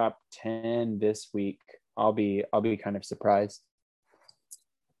in the top 10 this week, I'll be kind of surprised.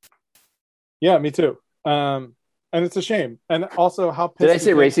 Yeah, me too. And it's a shame. And also, how did I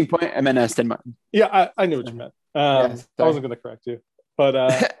say Racing Point? I meant Aston Martin. Yeah, I knew what you meant. I wasn't going to correct you,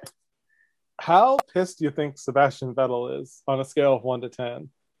 but how pissed do you think Sebastian Vettel is on a scale of 1 to 10?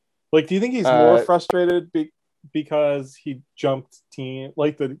 Like, do you think he's more frustrated because he jumped team,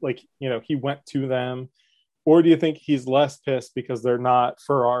 he went to them, or do you think he's less pissed because they're not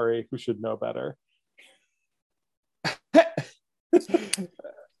Ferrari, who should know better?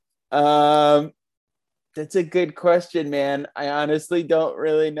 That's a good question, man. I honestly don't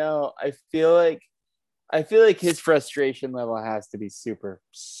really know. I feel like his frustration level has to be super,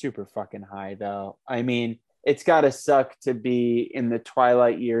 super fucking high, though. I mean, it's got to suck to be in the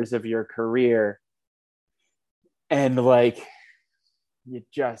twilight years of your career and like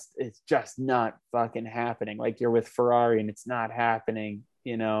it's just not fucking happening. Like you're with Ferrari and it's not happening,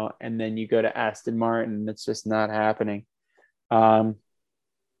 and then you go to Aston Martin and it's just not happening. I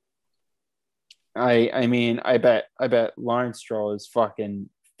mean, I bet Lawrence Stroll is fucking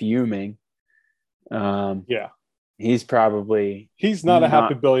fuming. Yeah, he's not a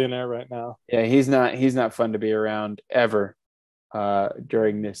happy billionaire right now. Yeah, he's not fun to be around ever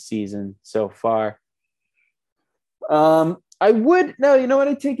during this season so far. I'd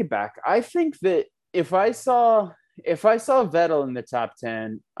take it back. I think that if I saw Vettel in the top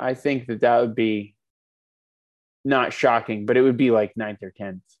 10, I think that would be not shocking, but it would be like 9th or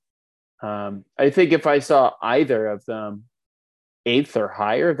 10th. I think if I saw either of them 8th or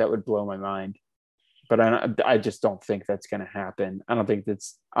higher, that would blow my mind. But I just don't think that's going to happen. I think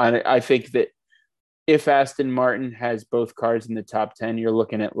that if Aston Martin has both cars in the top 10, you're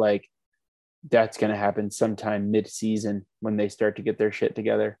looking at like that's going to happen sometime mid-season when they start to get their shit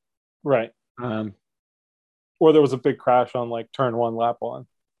together. Right. Or there was a big crash on like turn 1, lap 1.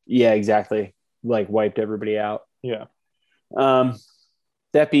 Yeah, exactly. Like wiped everybody out. Yeah.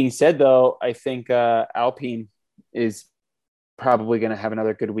 That being said, though, I think Alpine is probably going to have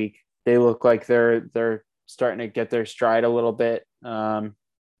another good week. They look like they're starting to get their stride a little bit. And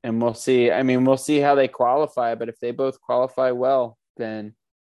we'll see. I mean, we'll see how they qualify, but if they both qualify well, then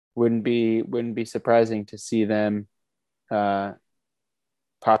wouldn't be surprising to see them pop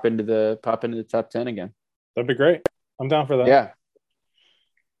into the top 10 again. That'd be great. I'm down for that. Yeah.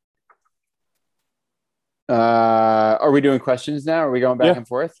 Are we doing questions now? Are we going back and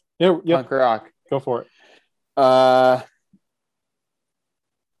forth? Yeah. Punk rock. Go for it.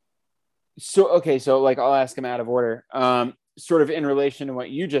 So like I'll ask them out of order. Sort of in relation to what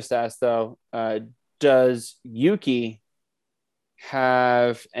you just asked, though, does Yuki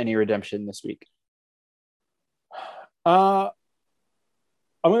have any redemption this week? I'm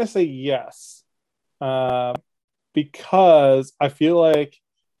going to say yes, because I feel like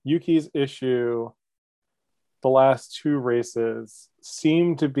Yuki's issue the last 2 races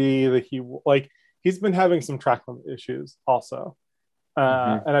seem to be that he's been having some track limit issues also.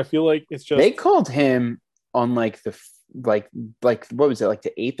 And I feel like it's just they called him on like what was it, like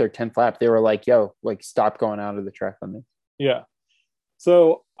the 8th or 10th lap? They were like, "Yo, like stop going out of the track limit." Yeah.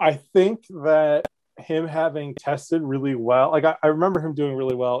 So I think that him having tested really well, like I remember him doing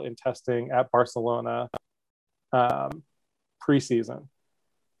really well in testing at Barcelona preseason.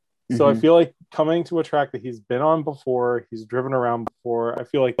 So I feel like coming to a track that he's been on before, he's driven around before. I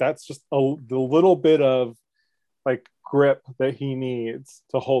feel like that's just the little bit of like grip that he needs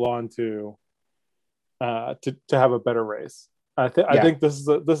to hold on to have a better race. I think this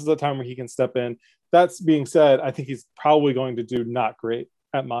is a time where he can step in. That's being said, I think he's probably going to do not great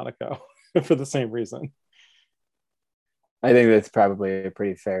at Monaco for the same reason. I think that's probably a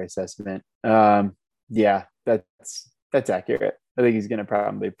pretty fair assessment. Yeah, that's accurate. I think he's going to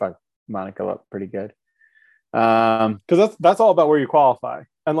probably fuck Monaco up pretty good. Because that's all about where you qualify,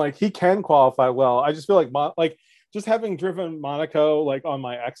 and like he can qualify well. I just feel like just having driven Monaco like on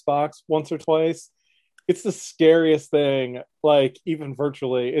my Xbox once or twice, it's the scariest thing. Like even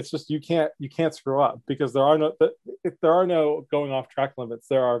virtually, it's just you can't screw up because if there are no going off track limits,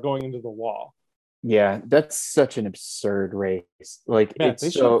 there are going into the wall. Yeah, that's such an absurd race. Like, Man, it's they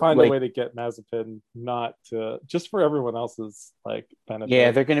should so find like, a way to get Mazepin not to just for everyone else's like benefit.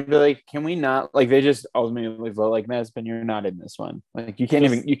 yeah, they're gonna be like, can we not, like, they just ultimately vote like, Mazepin, you're not in this one. Like, you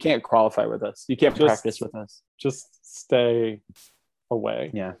can't qualify with us. You can't practice with us. Just stay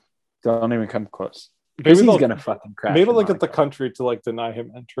away. Yeah, don't even come close. Maybe Because he's gonna fucking crash. Maybe they'll get the country to like deny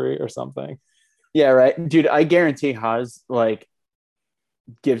him entry or something. Yeah, right, dude. I guarantee Haas like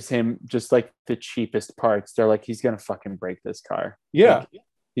gives him just like the cheapest parts. They're like, he's gonna fucking break this car. Yeah, like,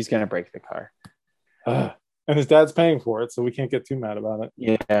 he's gonna break the car. And his dad's paying for it, so we can't get too mad about it.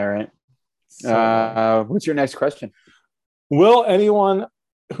 Yeah, right. So, what's your next question? Will anyone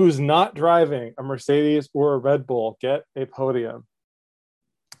who's not driving a Mercedes or a Red Bull get a podium?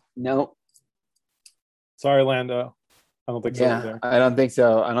 No. Sorry, Lando. I don't think so either. I don't think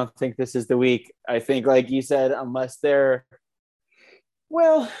so. I don't think this is the week. I think, like you said, unless they're,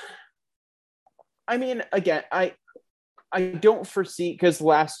 well, I mean, again, I don't foresee, because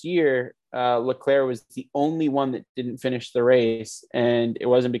last year Leclerc was the only one that didn't finish the race, and it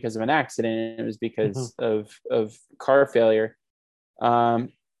wasn't because of an accident. It was because of car failure. So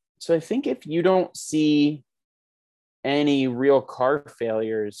I think if you don't see any real car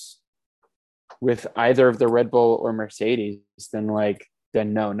failures with either of the Red Bull or Mercedes, then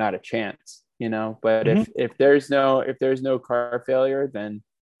no, not a chance, you know. But if there's no car failure, then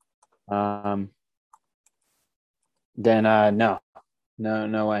no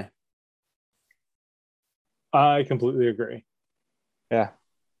way. I completely agree. Yeah.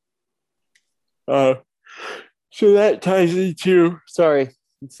 So that ties into, sorry,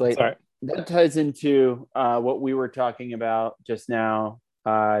 it's late. Sorry. That ties into what we were talking about just now.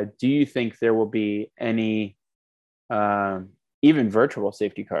 Do you think there will be any even virtual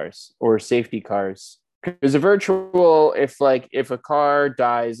safety cars or safety cars? Because a virtual, if a car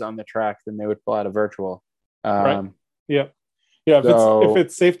dies on the track, then they would pull out a virtual. Right. Yeah. Yeah. If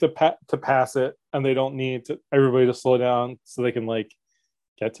it's safe to pass it, and they don't need everybody to slow down so they can like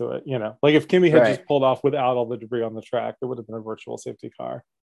get to it, you know, like if Kimi had just pulled off without all the debris on the track, it would have been a virtual safety car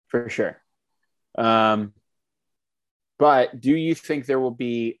for sure. But do you think there will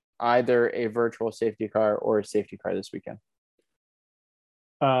be either a virtual safety car or a safety car this weekend?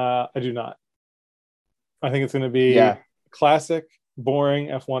 I do not. I think it's going to be classic, boring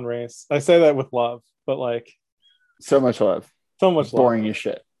F1 race. I say that with love, but like so much love, boring love. As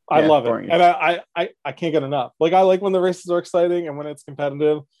shit. I love it, and I can't get enough. Like I like when the races are exciting and when it's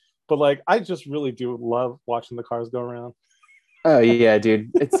competitive, but like I just really do love watching the cars go around. Oh yeah,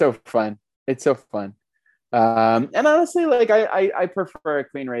 dude, it's so fun. It's so fun. And honestly, like I prefer a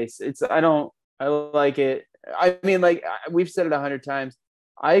clean race. I like it. I mean, like we've said it 100 times.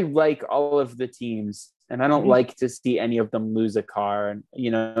 I like all of the teams, and I don't like to see any of them lose a car. And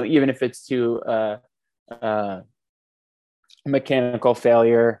you know, even if it's to mechanical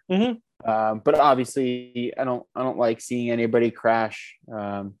failure. But obviously, I don't like seeing anybody crash.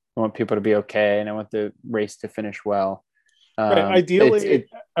 I want people to be okay, and I want the race to finish well. Right. Ideally,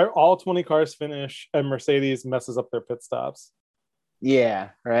 all 20 cars finish, and Mercedes messes up their pit stops. Yeah.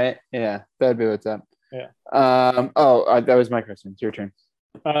 Right. Yeah, that'd be what's up. Yeah. That was my question. It's your turn.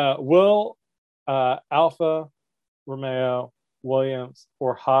 Will Alfa Romeo, Williams,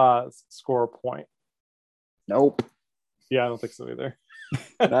 or Haas score a point? Nope. Yeah, I don't think so either.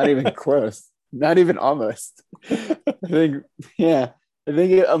 Not even close. Not even almost. I think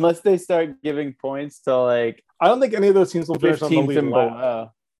unless they start giving points to like, I don't think any of those teams will finish on the lead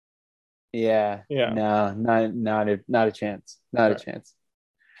lap. Yeah. Yeah. No, not a chance. Not a chance.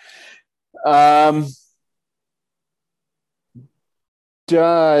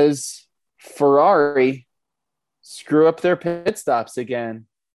 Does Ferrari screw up their pit stops again?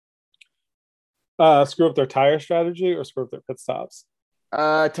 Screw up their tire strategy or screw up their pit stops?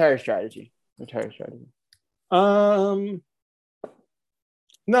 Tire strategy. Their tire strategy. No,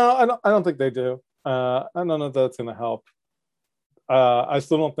 I don't think they do. I don't know if that's going to help. I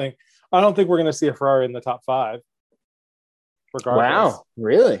still don't think. I don't think we're going to see a Ferrari in the top five, regardless. Wow,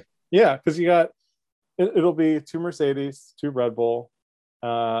 really? Yeah, because you got it'll be two Mercedes, two Red Bull,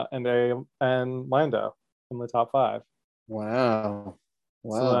 and Lando in the top five. Wow.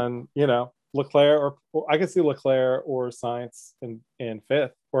 So then Leclerc or I could see Leclerc or Sainz in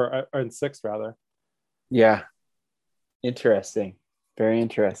fifth or in sixth rather. Yeah. Interesting. Very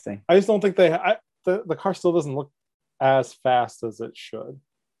interesting. I just don't think the car still doesn't look as fast as it should.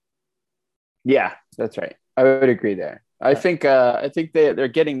 Yeah, that's right. I would agree there. I think they're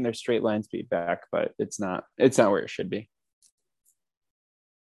getting their straight line speed back, but it's not where it should be.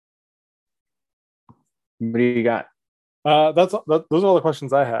 What do you got? Those are all the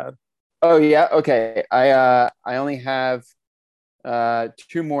questions I had. Oh yeah, okay. I only have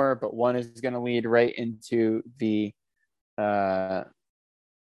two more, but one is going to lead right into the other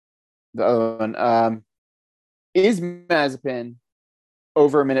one. Is Mazepin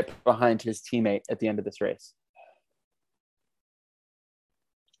over a minute behind his teammate at the end of this race?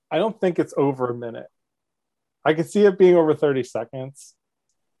 I don't think it's over a minute. I could see it being over 30 seconds.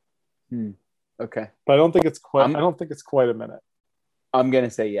 Okay. But I don't think it's quite a minute. I'm going to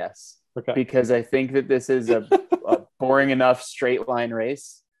say yes. Okay. Because I think that this is a boring enough straight line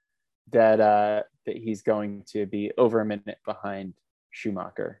race that he's going to be over a minute behind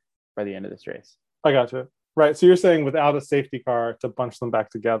Schumacher by the end of this race. I gotcha. Right. So you're saying without a safety car to bunch them back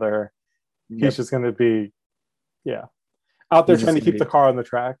together, he's just going to be, out there trying to keep the car on the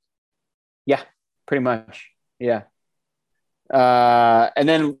track. Yeah, pretty much. Yeah. And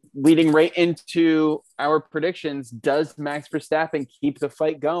then leading right into our predictions, does Max Verstappen keep the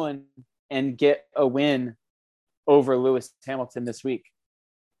fight going and get a win over Lewis Hamilton this week?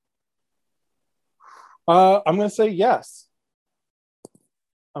 I'm going to say yes.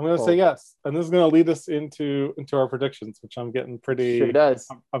 I'm going to say yes, and this is going to lead us into our predictions, which I'm getting pretty. Sure does.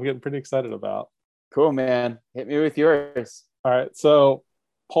 I'm getting pretty excited about. Cool, man. Hit me with yours. All right, so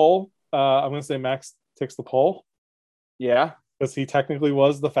pole. I'm going to say Max takes the pole. Yeah, because he technically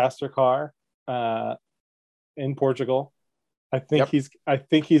was the faster car in Portugal. I think he's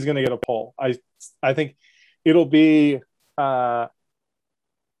going to get a pole. I think it'll be. I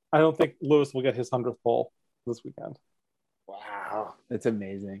don't think Lewis will get his 100th pole this weekend. Wow, that's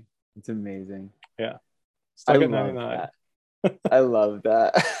amazing. It's amazing. Yeah, I love that. I love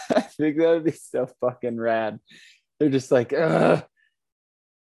that. I think that would be so fucking rad. They're just like, ugh.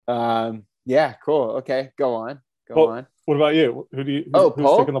 Yeah, cool. Okay, go on. What about you? Who's taking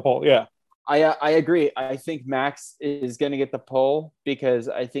the pole? Yeah, I agree. I think Max is going to get the pole because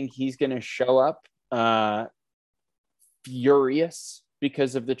I think he's going to show up furious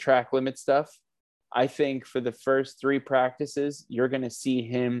because of the track limit stuff. I think for the first three practices, you're going to see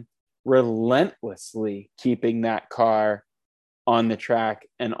him relentlessly keeping that car on the track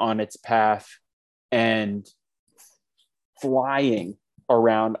and on its path and flying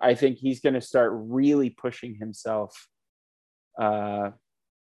around. I think he's going to start really pushing himself. And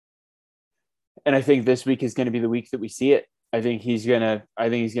I think this week is going to be the week that we see it. I think he's gonna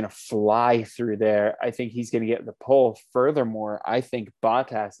fly through there. I think he's gonna get the pole. Furthermore, I think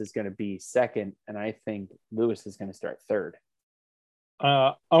Bottas is gonna be second, and I think Lewis is gonna start third.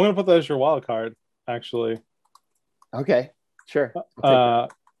 I'm gonna put that as your wild card, actually. Okay, sure. I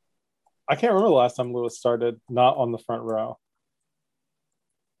can't remember the last time Lewis started not on the front row.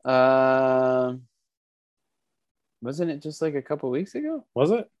 Wasn't it just like a couple weeks ago?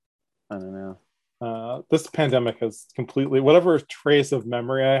 Was it? I don't know. This pandemic has completely, whatever trace of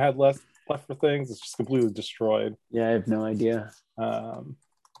memory I had left for things, it's just completely destroyed. Yeah, I have no idea. I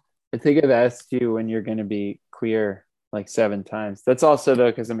think I've asked you when you're going to be queer like 7 times. That's also though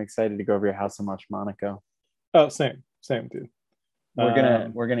because I'm excited to go over your house and watch Monaco. Oh, same, dude.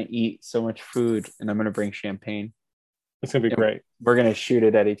 We're gonna eat so much food, and I'm gonna bring champagne. It's gonna be great. We're gonna shoot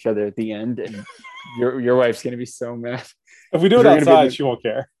it at each other at the end, and your wife's gonna be so mad. If we do it outside, she won't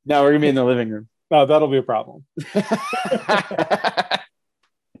care. No, we're gonna be in the living room. No, that'll be a problem.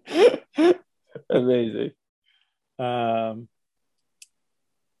 Amazing. Yeah,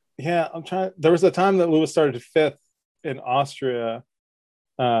 I'm trying. There was a time that Lewis started 5th in Austria.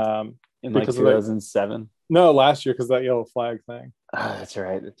 In like 2007. No, last year because that yellow flag thing. Oh, that's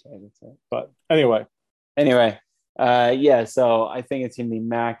right. But anyway. Yeah. So I think it's gonna be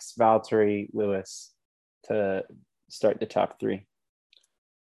Max, Valtteri, Lewis to start the top 3.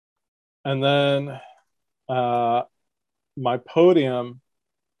 And then my podium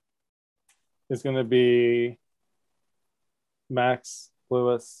is going to be Max,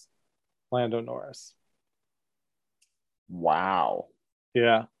 Lewis, Lando Norris. Wow.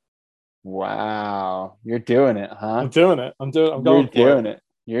 Yeah. Wow. You're doing it, I'm huh? doing it. I'm You're going for it. doing it.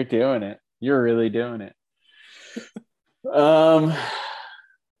 You're doing it. You're really doing it. Um,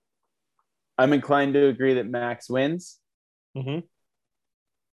 I'm inclined to agree that Max wins. Hmm.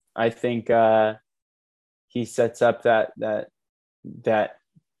 I think he sets up that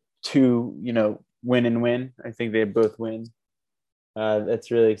two, win and win. I think they both win. That's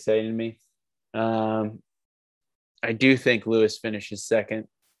really exciting to me. Um, I do think Lewis finishes second.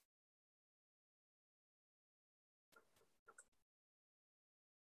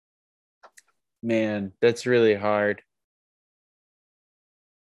 Man, that's really hard.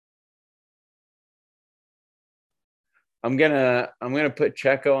 I'm gonna put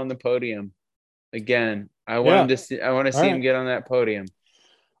Checo on the podium again. Yeah. I want to All see him right. get on that podium.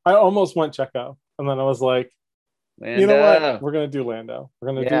 I almost went Checo, and then I was like, you know what? Lando. We're gonna do Lando. We're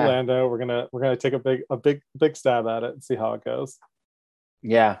gonna do Yeah. Lando. We're gonna take a big stab at it and see how it goes.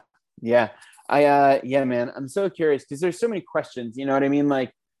 Yeah. Yeah. Yeah, man. I'm so curious because there's so many questions. You know what I mean?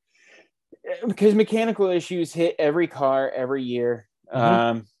 Like, because mechanical issues hit every car every year.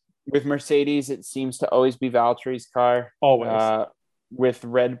 Hmm. With Mercedes, it seems to always be Valtteri's car. Always. With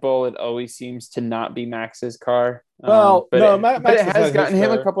Red Bull, it always seems to not be Max's car. Well, But no, it but Max it has has had his gotten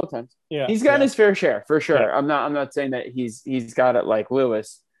him a fair. couple of times. Yeah, He's gotten yeah, his fair share for yeah. sure. I'm not saying that he's got it like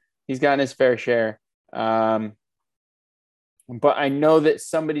Lewis. He's gotten his fair share. But I know that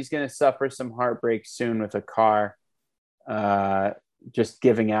somebody's going to suffer some heartbreak soon with a car just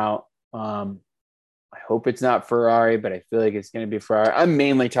giving out. I hope it's not Ferrari, but I feel like it's going to be Ferrari. I'm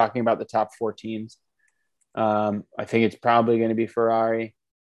mainly talking about the top four teams. I think it's probably going to be Ferrari.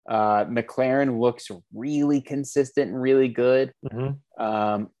 McLaren looks really consistent and really good. Hmm.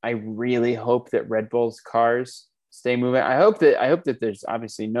 I really hope that Red Bull's cars stay moving. I hope that there's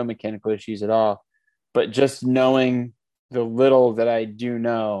obviously no mechanical issues at all, but just knowing the little that I do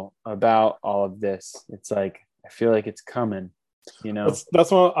know about all of this, it's like I feel like it's coming, you know.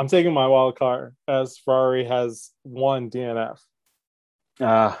 That's what I'm taking my wild card as Ferrari has one DNF.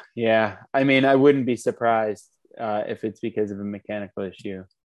 Yeah. I mean, I wouldn't be surprised if it's because of a mechanical issue.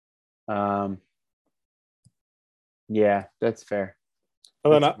 Um, yeah, that's fair.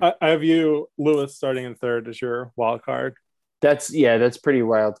 And then That's I have you, Lewis, starting in third as your wild card. that's pretty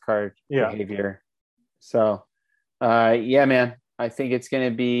wild card Yeah. behavior. So, yeah, man, I think it's gonna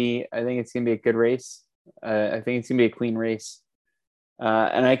be a good race. I think it's gonna be a clean race.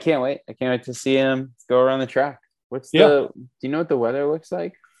 And I can't wait. I can't wait to see him go around the track. Yeah. Do you know what the weather looks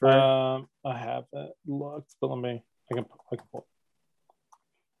like for? I haven't looked, but I can pull.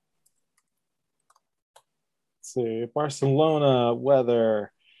 Let's see. Barcelona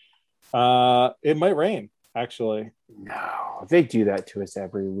weather. It might rain, actually. No, they do that to us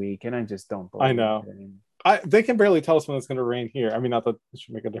every week, and I just don't I believe know. it. They can barely tell us when it's going to rain here. I mean, not that it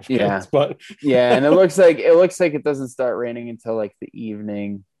should make a difference, Yeah, but yeah, and it looks like it doesn't start raining until like the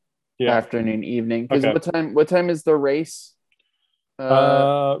evening, yeah. afternoon, evening. Because Okay. what time is the race?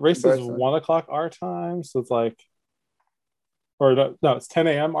 In Race is Barcelona? 1 o'clock our time, so it's like, or no, it's 10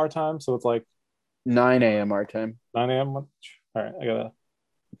 a.m. our time, so it's like 9 a.m. our time. 9 a.m. All right, I gotta.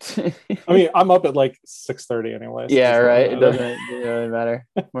 I mean, I'm up at like 6:30 anyway, so it Yeah, doesn't really right. It matter. doesn't really matter.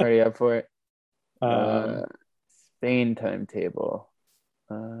 I'm already up for it. Um, Uh, Spain timetable.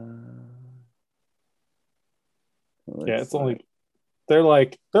 Uh, yeah, looks it's like only they're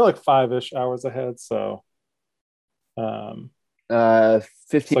like 5-ish hours ahead, so um, uh it's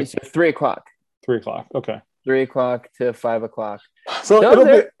 15. like So 3 o'clock. 3 o'clock. Okay. 3 o'clock to 5 o'clock. So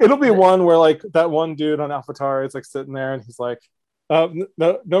No, it'll be one where like that one dude on AlphaTauri is like sitting there and he's like,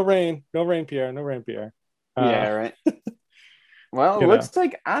 no rain, no rain, Pierre, no rain, Pierre. yeah, right. Well, it You know, looks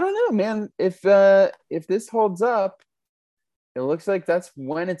like I don't know, man. If this holds up, it looks like that's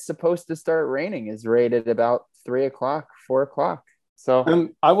when it's supposed to start raining. Is right at about 3 o'clock, 4 o'clock. So, and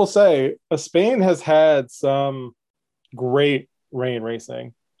I will say, Spain has had some great rain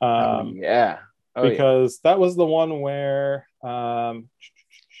racing. oh yeah, oh yeah. Because that was the one where I'm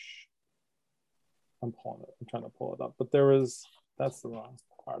trying to pull it up, but that's the wrong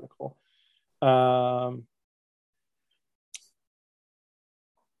article. Um,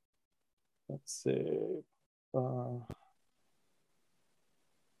 let's see. Uh,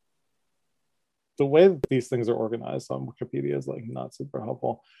 the way that these things are organized on Wikipedia is like not super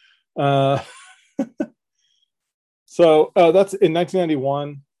helpful. Uh, so that's in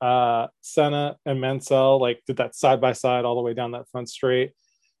 1991. Senna and Mansell like did that side by side all the way down that front straight.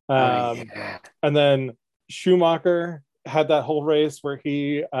 Oh Um, yeah. and then Schumacher had that whole race where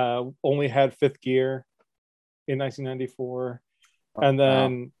he only had fifth gear in 1994. And Wow.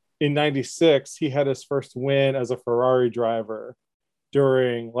 then in 96, he had his first win as a Ferrari driver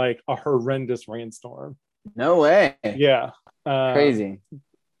during like a horrendous rainstorm. No way. Yeah. Crazy.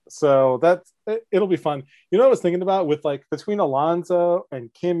 So it'll be fun. You know what I was thinking about with like between Alonso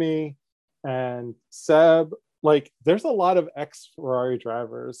and Kimi and Seb, like there's a lot of ex-Ferrari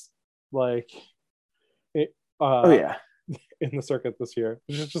drivers like Oh yeah. in the circuit this year,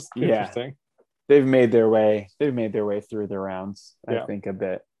 which is just interesting. They've made their way through the rounds, I think, a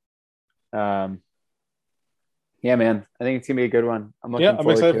bit. Yeah, man. I think it's gonna be a good one. I'm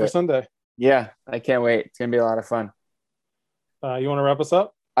excited for Sunday. Yeah, I can't wait. It's gonna be a lot of fun. You want to wrap us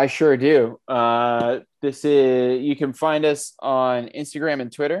up? I sure do. You can find us on Instagram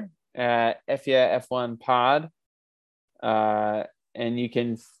and Twitter at F1 Pod. And you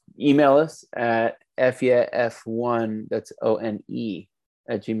can email us at F1, that's ONE,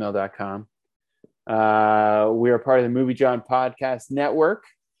 at gmail.com. We are part of the Movie John Podcast Network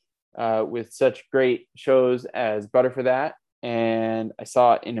with such great shows as Butter for That and I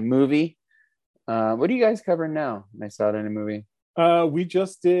Saw It in a Movie. What are you guys covering now? I Saw It in a Movie. We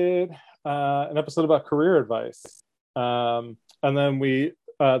just did an episode about career advice. And then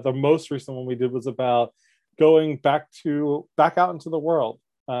the most recent one we did was about going back out into the world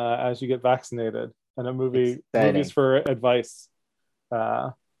as you get vaccinated, and movies for advice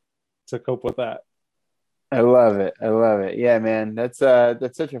to cope with that. I love it. Yeah, man, that's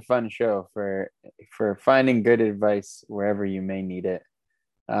such a fun show for finding good advice wherever you may need it.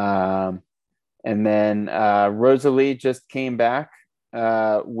 And then Rosalie just came back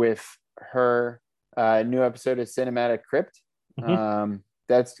with her new episode of Cinematic Crypt. Mm-hmm.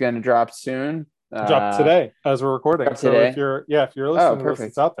 That's going to drop soon. Drop today as we're recording. So if you're listening to this,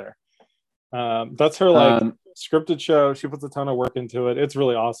 it's out there. That's her scripted show. She puts a ton of work into it. It's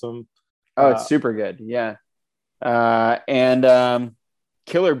really awesome. It's super good. Yeah. And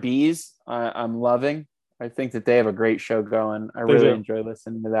Killer Bees, I'm loving. I think that they have a great show going. I really enjoy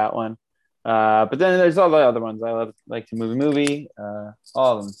listening to that one. But then there's all the other ones. I like to movie,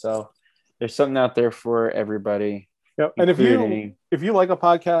 all of them. So there's something out there for everybody. Yep. And if you like a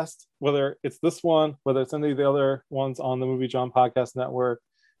podcast, whether it's this one, whether it's any of the other ones on the Movie John Podcast Network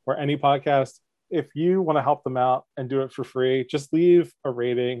or any podcast, if you want to help them out and do it for free, just leave a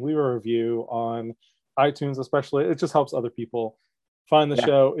rating, leave a review on iTunes, especially. It just helps other people find the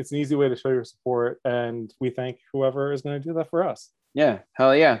show. It's an easy way to show your support, and we thank whoever is going to do that for us. Yeah,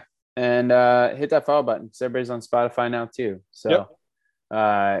 hell yeah. And hit that follow button because everybody's on Spotify now too. So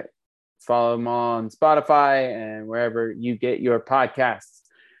follow them on Spotify and wherever you get your podcasts.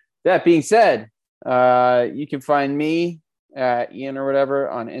 That being said, you can find me at Ian or whatever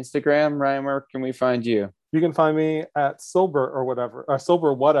on Instagram. Ryan, where can we find you? You can find me at Silber or whatever, or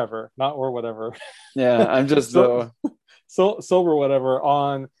Silber whatever, not or whatever. Yeah, I'm just Silber whatever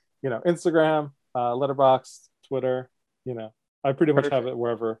on Instagram, Letterboxd, Twitter. I pretty much have it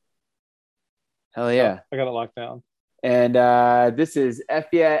wherever. Hell yeah, I got it locked down. And this is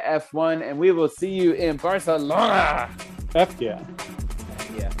FBI F1, and we will see you in Barcelona. F yeah.